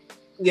Tia.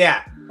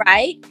 Yeah.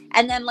 Right?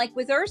 And then like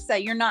with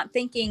Ursa, you're not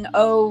thinking,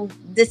 oh,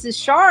 this is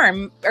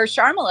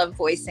Sharmila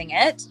voicing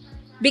it.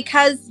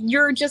 Because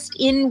you're just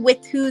in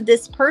with who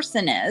this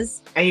person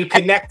is. And you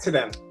connect to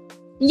them.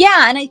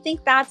 Yeah. And I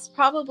think that's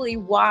probably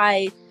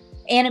why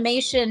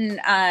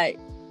animation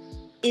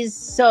is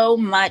so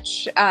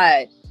much...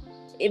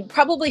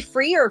 probably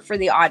freer for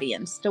the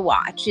audience to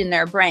watch in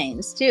their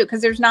brains too,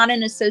 because there's not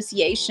an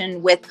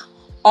association with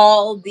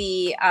all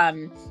the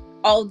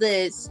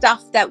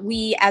stuff that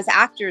we as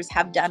actors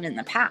have done in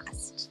the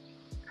past.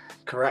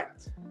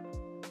 Correct.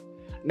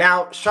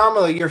 Now,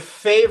 Sharmila, your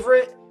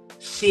favorite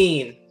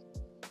scene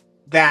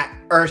that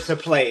Ursa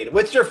played.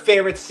 What's your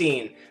favorite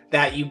scene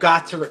that you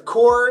got to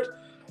record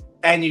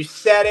and you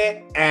said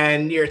it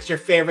and it's your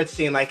favorite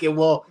scene? Like, it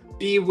will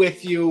be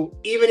with you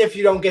even if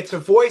you don't get to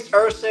voice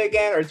Ursa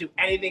again or do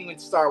anything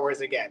with Star Wars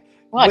again.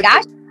 Well,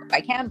 gosh, if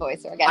I can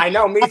voice her again. I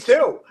know, me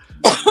too.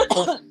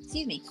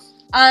 Excuse me.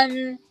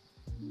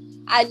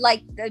 I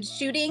like the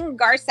shooting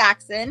Gar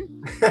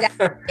Saxon.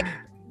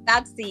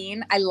 That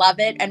scene, I love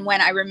it. And when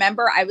I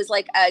remember, I was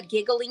like a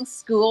giggling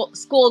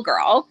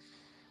schoolgirl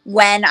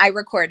when I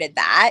recorded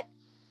that.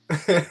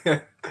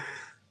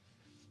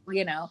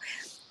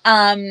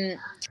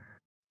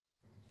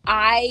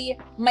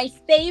 My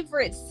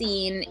favorite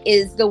scene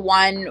is the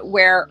one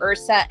where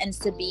Ursa and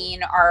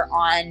Sabine are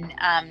on,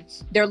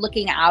 they're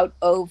looking out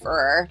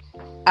over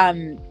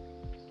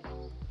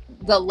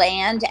the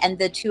land, and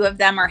the two of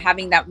them are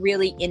having that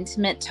really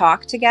intimate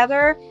talk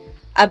together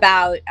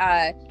about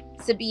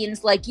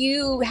Sabine's like,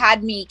 you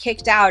had me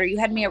kicked out, or you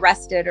had me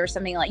arrested, or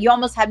something like, you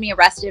almost had me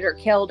arrested or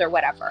killed or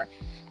whatever.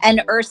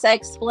 And Ursa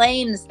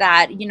explains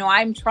that,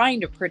 I'm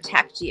trying to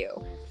protect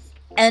you.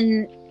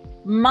 And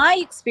my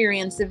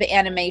experience of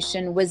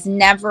animation was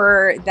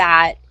never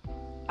that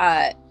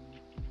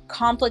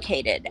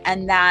complicated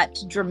and that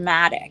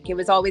dramatic. It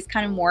was always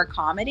kind of more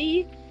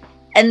comedy.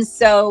 And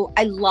so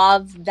I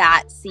love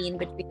that scene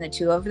between the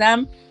two of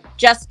them,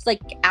 just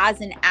like as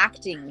an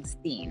acting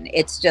scene.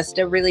 It's just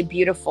a really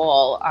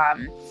beautiful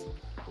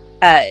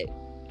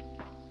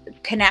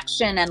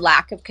connection and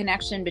lack of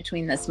connection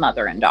between this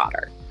mother and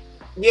daughter.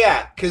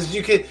 Yeah, because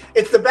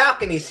it's the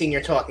balcony scene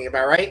you're talking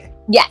about, right?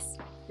 Yes.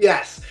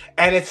 Yes.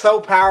 And it's so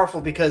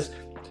powerful because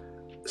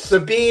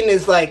Sabine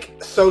is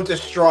like so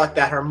distraught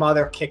that her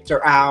mother kicked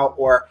her out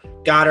or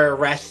got her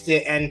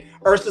arrested, and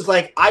Ursa's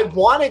like, I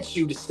wanted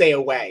you to stay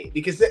away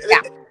because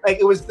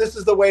this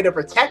is the way to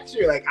protect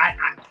you. Like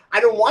I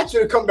don't want you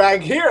to come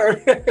back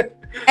here.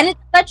 And it's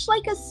such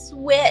like a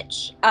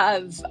switch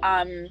of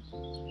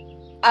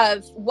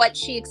what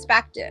she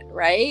expected,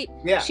 right?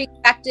 Yeah. She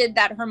expected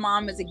that her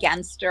mom was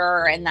against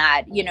her, and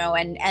that, you know,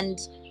 and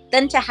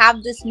then to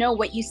have this, no,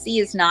 what you see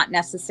is not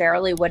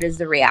necessarily what is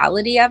the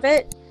reality of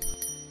it.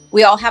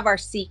 We all have our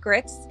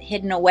secrets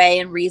hidden away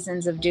and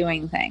reasons of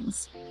doing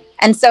things.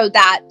 And so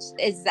that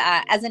is,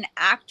 as an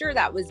actor,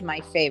 that was my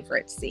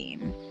favorite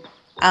scene.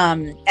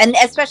 And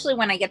especially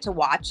when I get to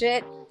watch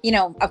it, you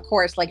know, of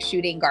course, like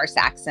shooting Gar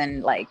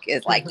Saxon, like,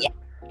 is like, yeah,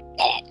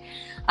 get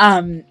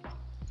it.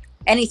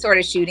 Any sort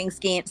of shooting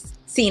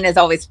scene is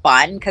always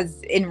fun,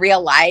 because in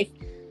real life,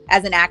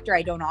 as an actor,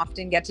 I don't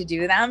often get to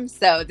do them.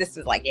 So this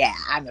is like, yeah,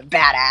 I'm a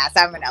badass.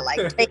 I'm gonna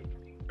like take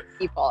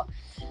people.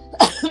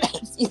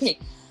 Excuse me.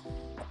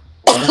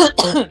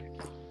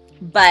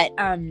 But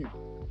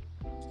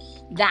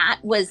that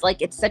was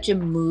like, it's such a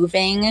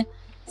moving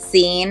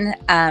scene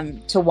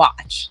to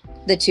watch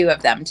the two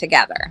of them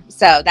together.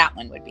 So that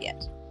one would be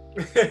it.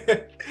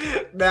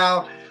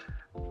 Now,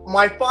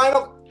 my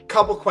final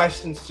couple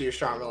questions to you,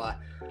 Sharmila.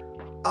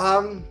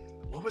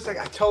 What was I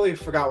totally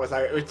forgot.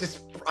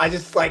 I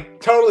just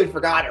like totally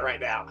forgot it right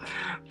now.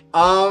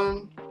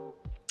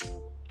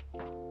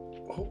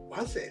 What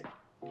was it?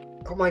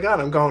 Oh my God,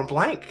 I'm going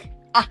blank.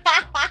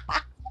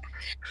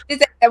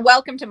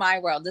 Welcome to my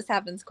world. This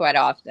happens quite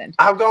often.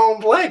 I'm going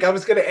blank. I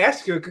was going to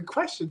ask you a good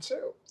question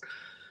too.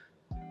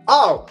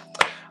 Oh,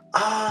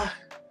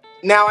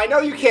 now I know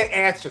you can't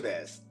answer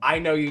this. I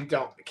know you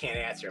can't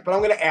answer it, but I'm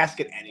going to ask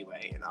it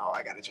anyway. You know,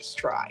 I got to just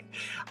try.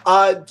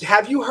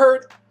 Have you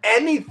heard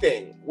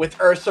anything with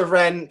Ursa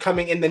Wren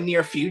coming in the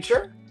near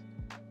future?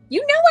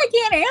 You know I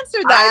can't answer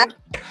that.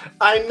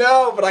 I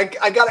know, but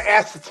I got to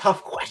ask the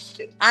tough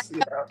questions. I you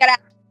know? got to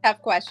ask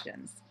tough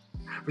questions.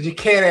 But you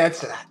can't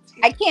answer that.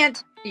 I can't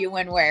tell you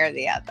one way or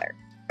the other.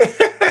 But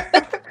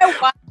you know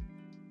what?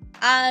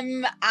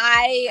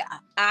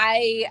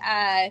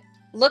 I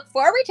look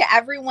forward to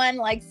everyone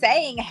like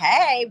saying,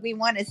 "Hey, we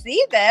want to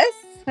see this."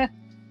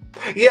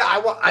 Yeah,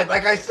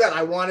 like I said,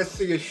 I want to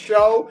see a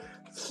show,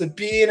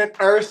 Sabine and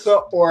Ursa,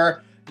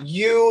 or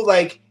you,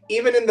 like,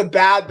 even in the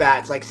Bad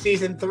Batch, like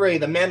season 3,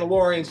 the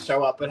Mandalorians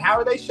show up. But how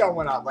are they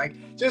showing up? Like,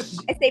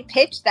 just I say,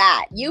 pitch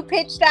that. You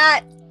pitch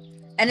that,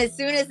 and as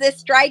soon as this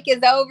strike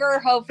is over,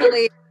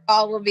 hopefully,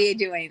 all will be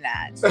doing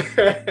that.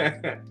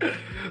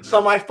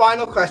 So my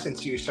final question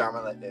to you,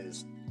 Sharmila,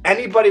 is: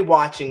 anybody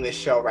watching this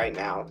show right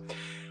now,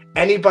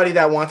 anybody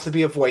that wants to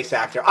be a voice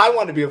actor, I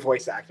want to be a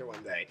voice actor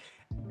one day,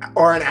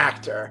 or an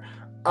actor.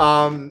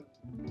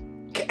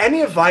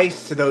 Any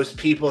advice to those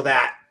people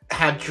that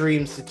have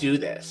dreams to do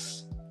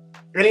this?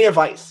 Any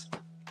advice?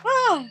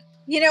 Oh,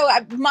 you know,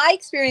 my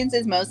experience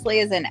is mostly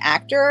as an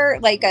actor,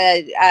 like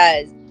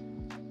a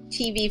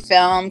TV,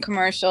 film,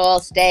 commercial,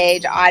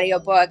 stage,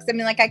 audiobooks. I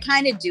mean, like, I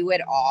kind of do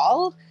it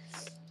all.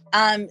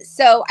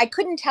 So I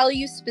couldn't tell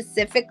you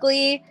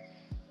specifically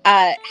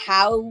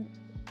how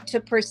to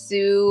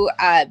pursue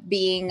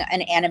being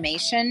an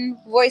animation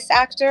voice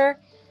actor,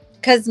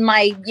 because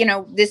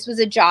this was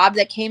a job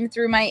that came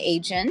through my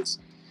agent.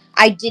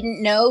 I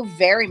didn't know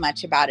very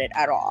much about it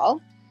at all.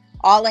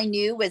 All I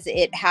knew was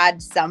it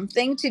had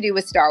something to do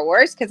with Star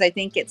Wars, because I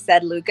think it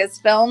said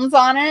Lucasfilms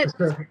on it.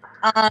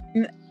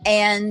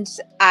 And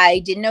I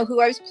didn't know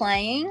who I was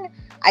playing.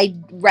 I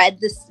read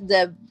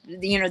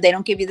they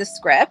don't give you the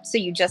script, so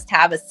you just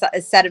have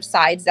a set of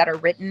sides that are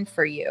written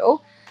for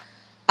you.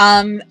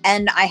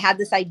 And I had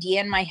this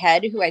idea in my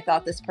head who I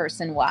thought this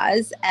person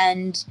was,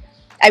 and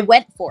I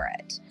went for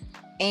it.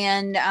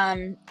 And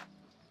I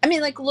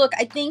mean, like, look,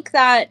 I think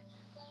that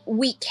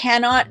we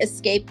cannot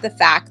escape the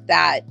fact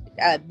that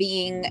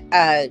being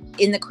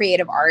in the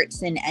creative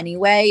arts in any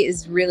way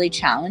is really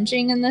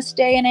challenging in this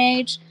day and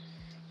age.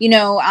 You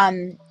know,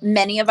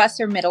 many of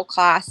us are middle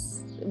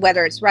class,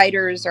 whether it's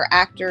writers or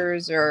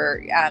actors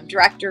or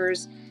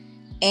directors,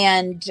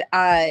 and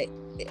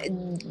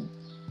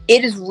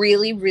it is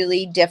really,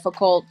 really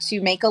difficult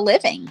to make a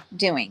living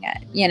doing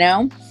it, you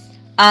know?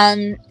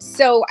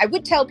 So I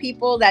would tell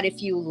people that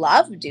if you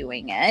love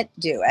doing it,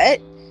 do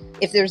it.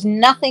 If there's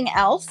nothing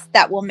else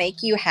that will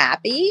make you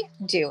happy,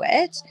 do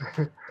it.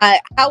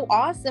 How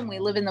awesome we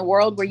live in the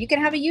world where you can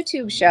have a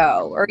YouTube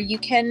show, or you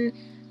can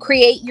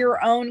create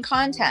your own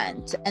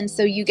content. And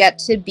so you get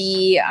to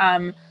be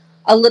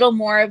a little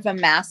more of a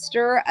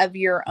master of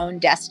your own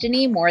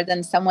destiny, more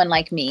than someone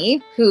like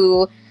me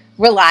who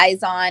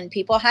relies on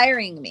people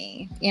hiring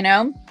me, you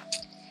know?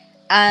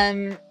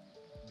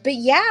 But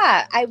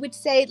yeah, I would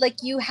say,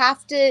 like, you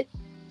have to,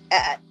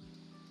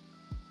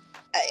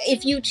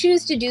 if you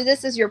choose to do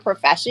this as your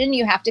profession,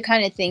 you have to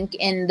kind of think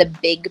in the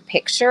big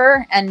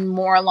picture and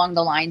more along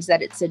the lines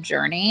that it's a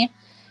journey.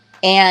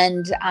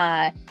 And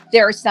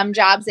there are some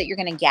jobs that you're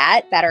going to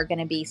get that are going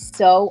to be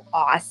so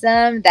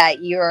awesome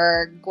that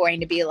you're going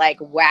to be like,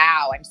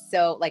 wow, I'm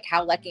so, like,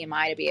 how lucky am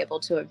I to be able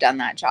to have done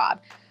that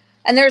job?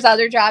 And there's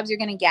other jobs you're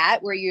going to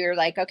get where you're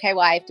like, okay,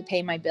 well, I have to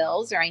pay my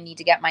bills, or I need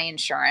to get my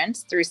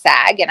insurance through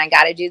SAG, and I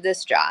got to do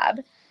this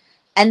job.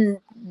 And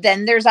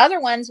then there's other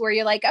ones where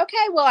you're like,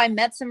 okay, well, I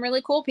met some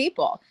really cool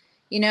people.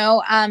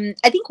 I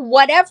think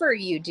whatever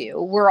you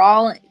do, we're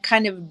all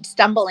kind of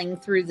stumbling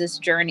through this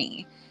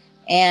journey.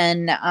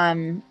 And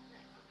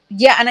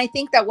yeah, and I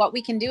think that what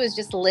we can do is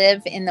just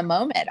live in the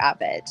moment of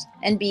it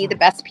and be the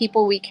best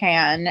people we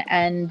can,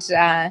 and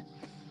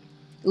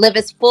live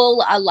as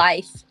full a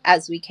life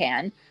as we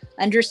can,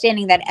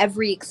 understanding that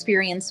every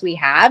experience we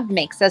have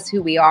makes us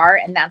who we are,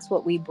 and that's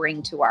what we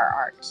bring to our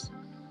art.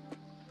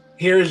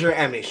 Here's your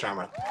Emmy,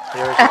 Sharma.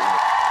 Here's your Emmy.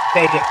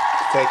 Take it.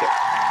 Take it.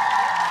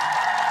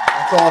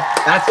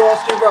 That's all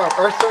she wrote.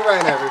 Ursa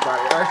Wren,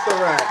 everybody. Ursa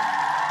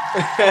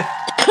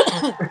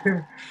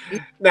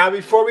Wren. Now,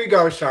 before we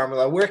go,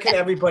 Sharmila, where can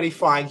everybody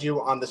find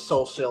you on the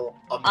social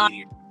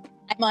media?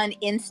 I'm on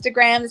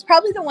Instagram. It's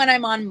probably the one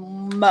I'm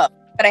on most,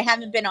 but I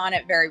haven't been on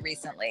it very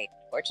recently,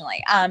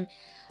 unfortunately.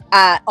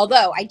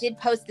 Although I did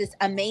post, this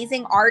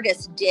amazing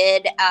artist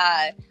did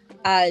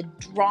a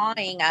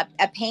drawing,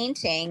 a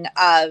painting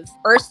of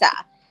Ursa,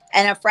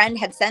 and a friend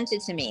had sent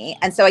it to me.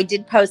 And so I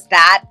did post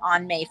that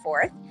on May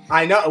 4th.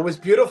 I know. It was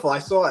beautiful. I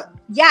saw it.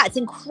 Yeah, it's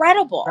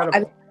incredible.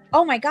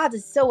 Oh my God,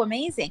 this is so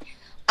amazing.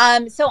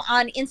 So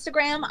on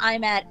Instagram,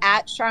 I'm at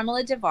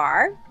Sharmila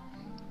Devar.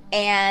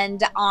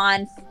 And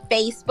on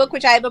Facebook,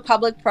 which I have a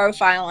public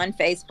profile on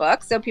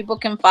Facebook, so people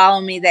can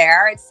follow me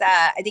there. It's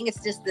I think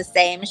it's just the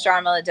same,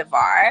 Sharmila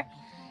Devar.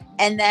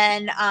 And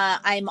then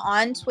I'm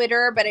on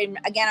Twitter, but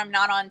I'm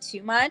not on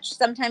too much.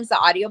 Sometimes the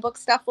audiobook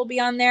stuff will be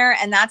on there,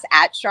 and that's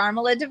at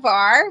Sharmila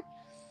Devar.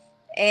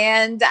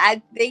 And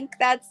I think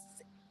that's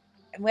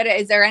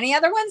is there any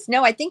other ones?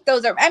 No, I think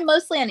those are. I'm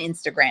mostly on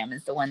Instagram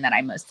is the one that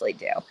I mostly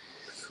do.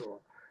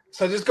 Cool.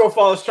 So just go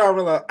follow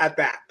Sharmila at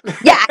that.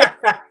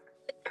 Yeah.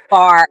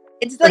 Bar.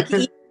 It's like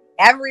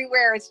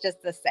everywhere. It's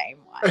just the same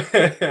one.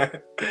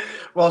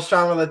 Well,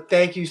 Sharmila,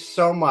 thank you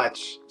so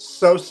much,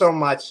 so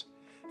much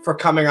for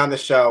coming on the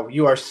show.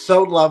 You are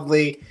so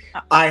lovely.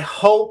 I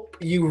hope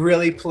you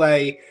really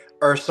play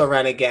Ursa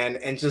Wren again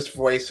and just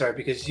voice her,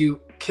 because you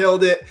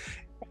killed it.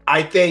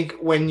 I think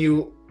when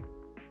you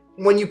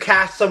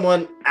cast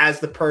someone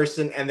as the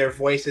person and their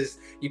voices,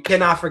 you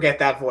cannot forget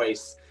that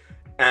voice.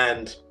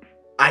 And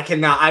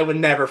I would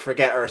never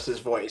forget Ursa's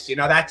voice.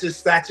 That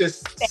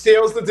just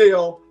seals the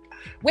deal.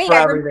 Wait,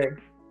 everything.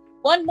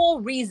 One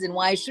more reason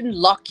why I shouldn't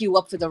lock you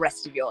up for the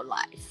rest of your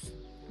life.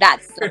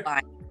 That's the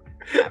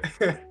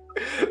line.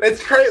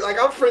 It's great. Like,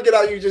 I'm freaking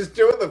out you just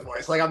doing the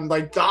voice. Like, I'm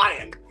like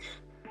dying.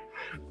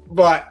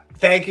 But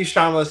thank you,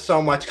 Sharmila,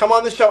 so much. Come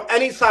on the show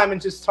anytime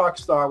and just talk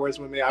Star Wars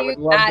with me. I would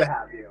love to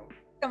have you.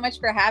 So much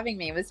for having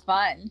me. It was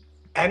fun.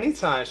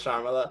 Anytime,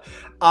 Sharmila.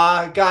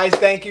 Guys,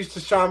 thank you to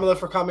Sharmila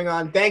for coming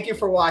on. Thank you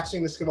for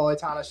watching the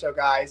Scavolitana Show,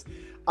 guys.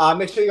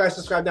 Make sure you guys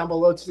subscribe down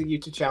below to the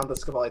YouTube channel, the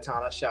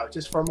Scavolitana Show,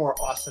 just for more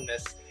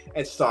awesomeness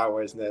and Star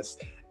Wars-ness.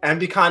 And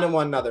be kind to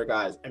one another,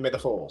 guys. And may the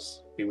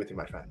Force be with you,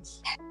 my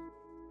friends.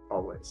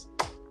 Always.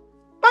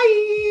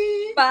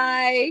 Bye!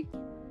 Bye!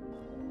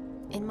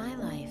 In my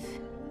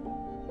life,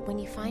 when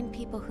you find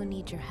people who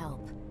need your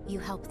help, you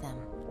help them,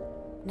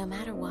 no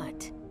matter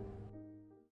what.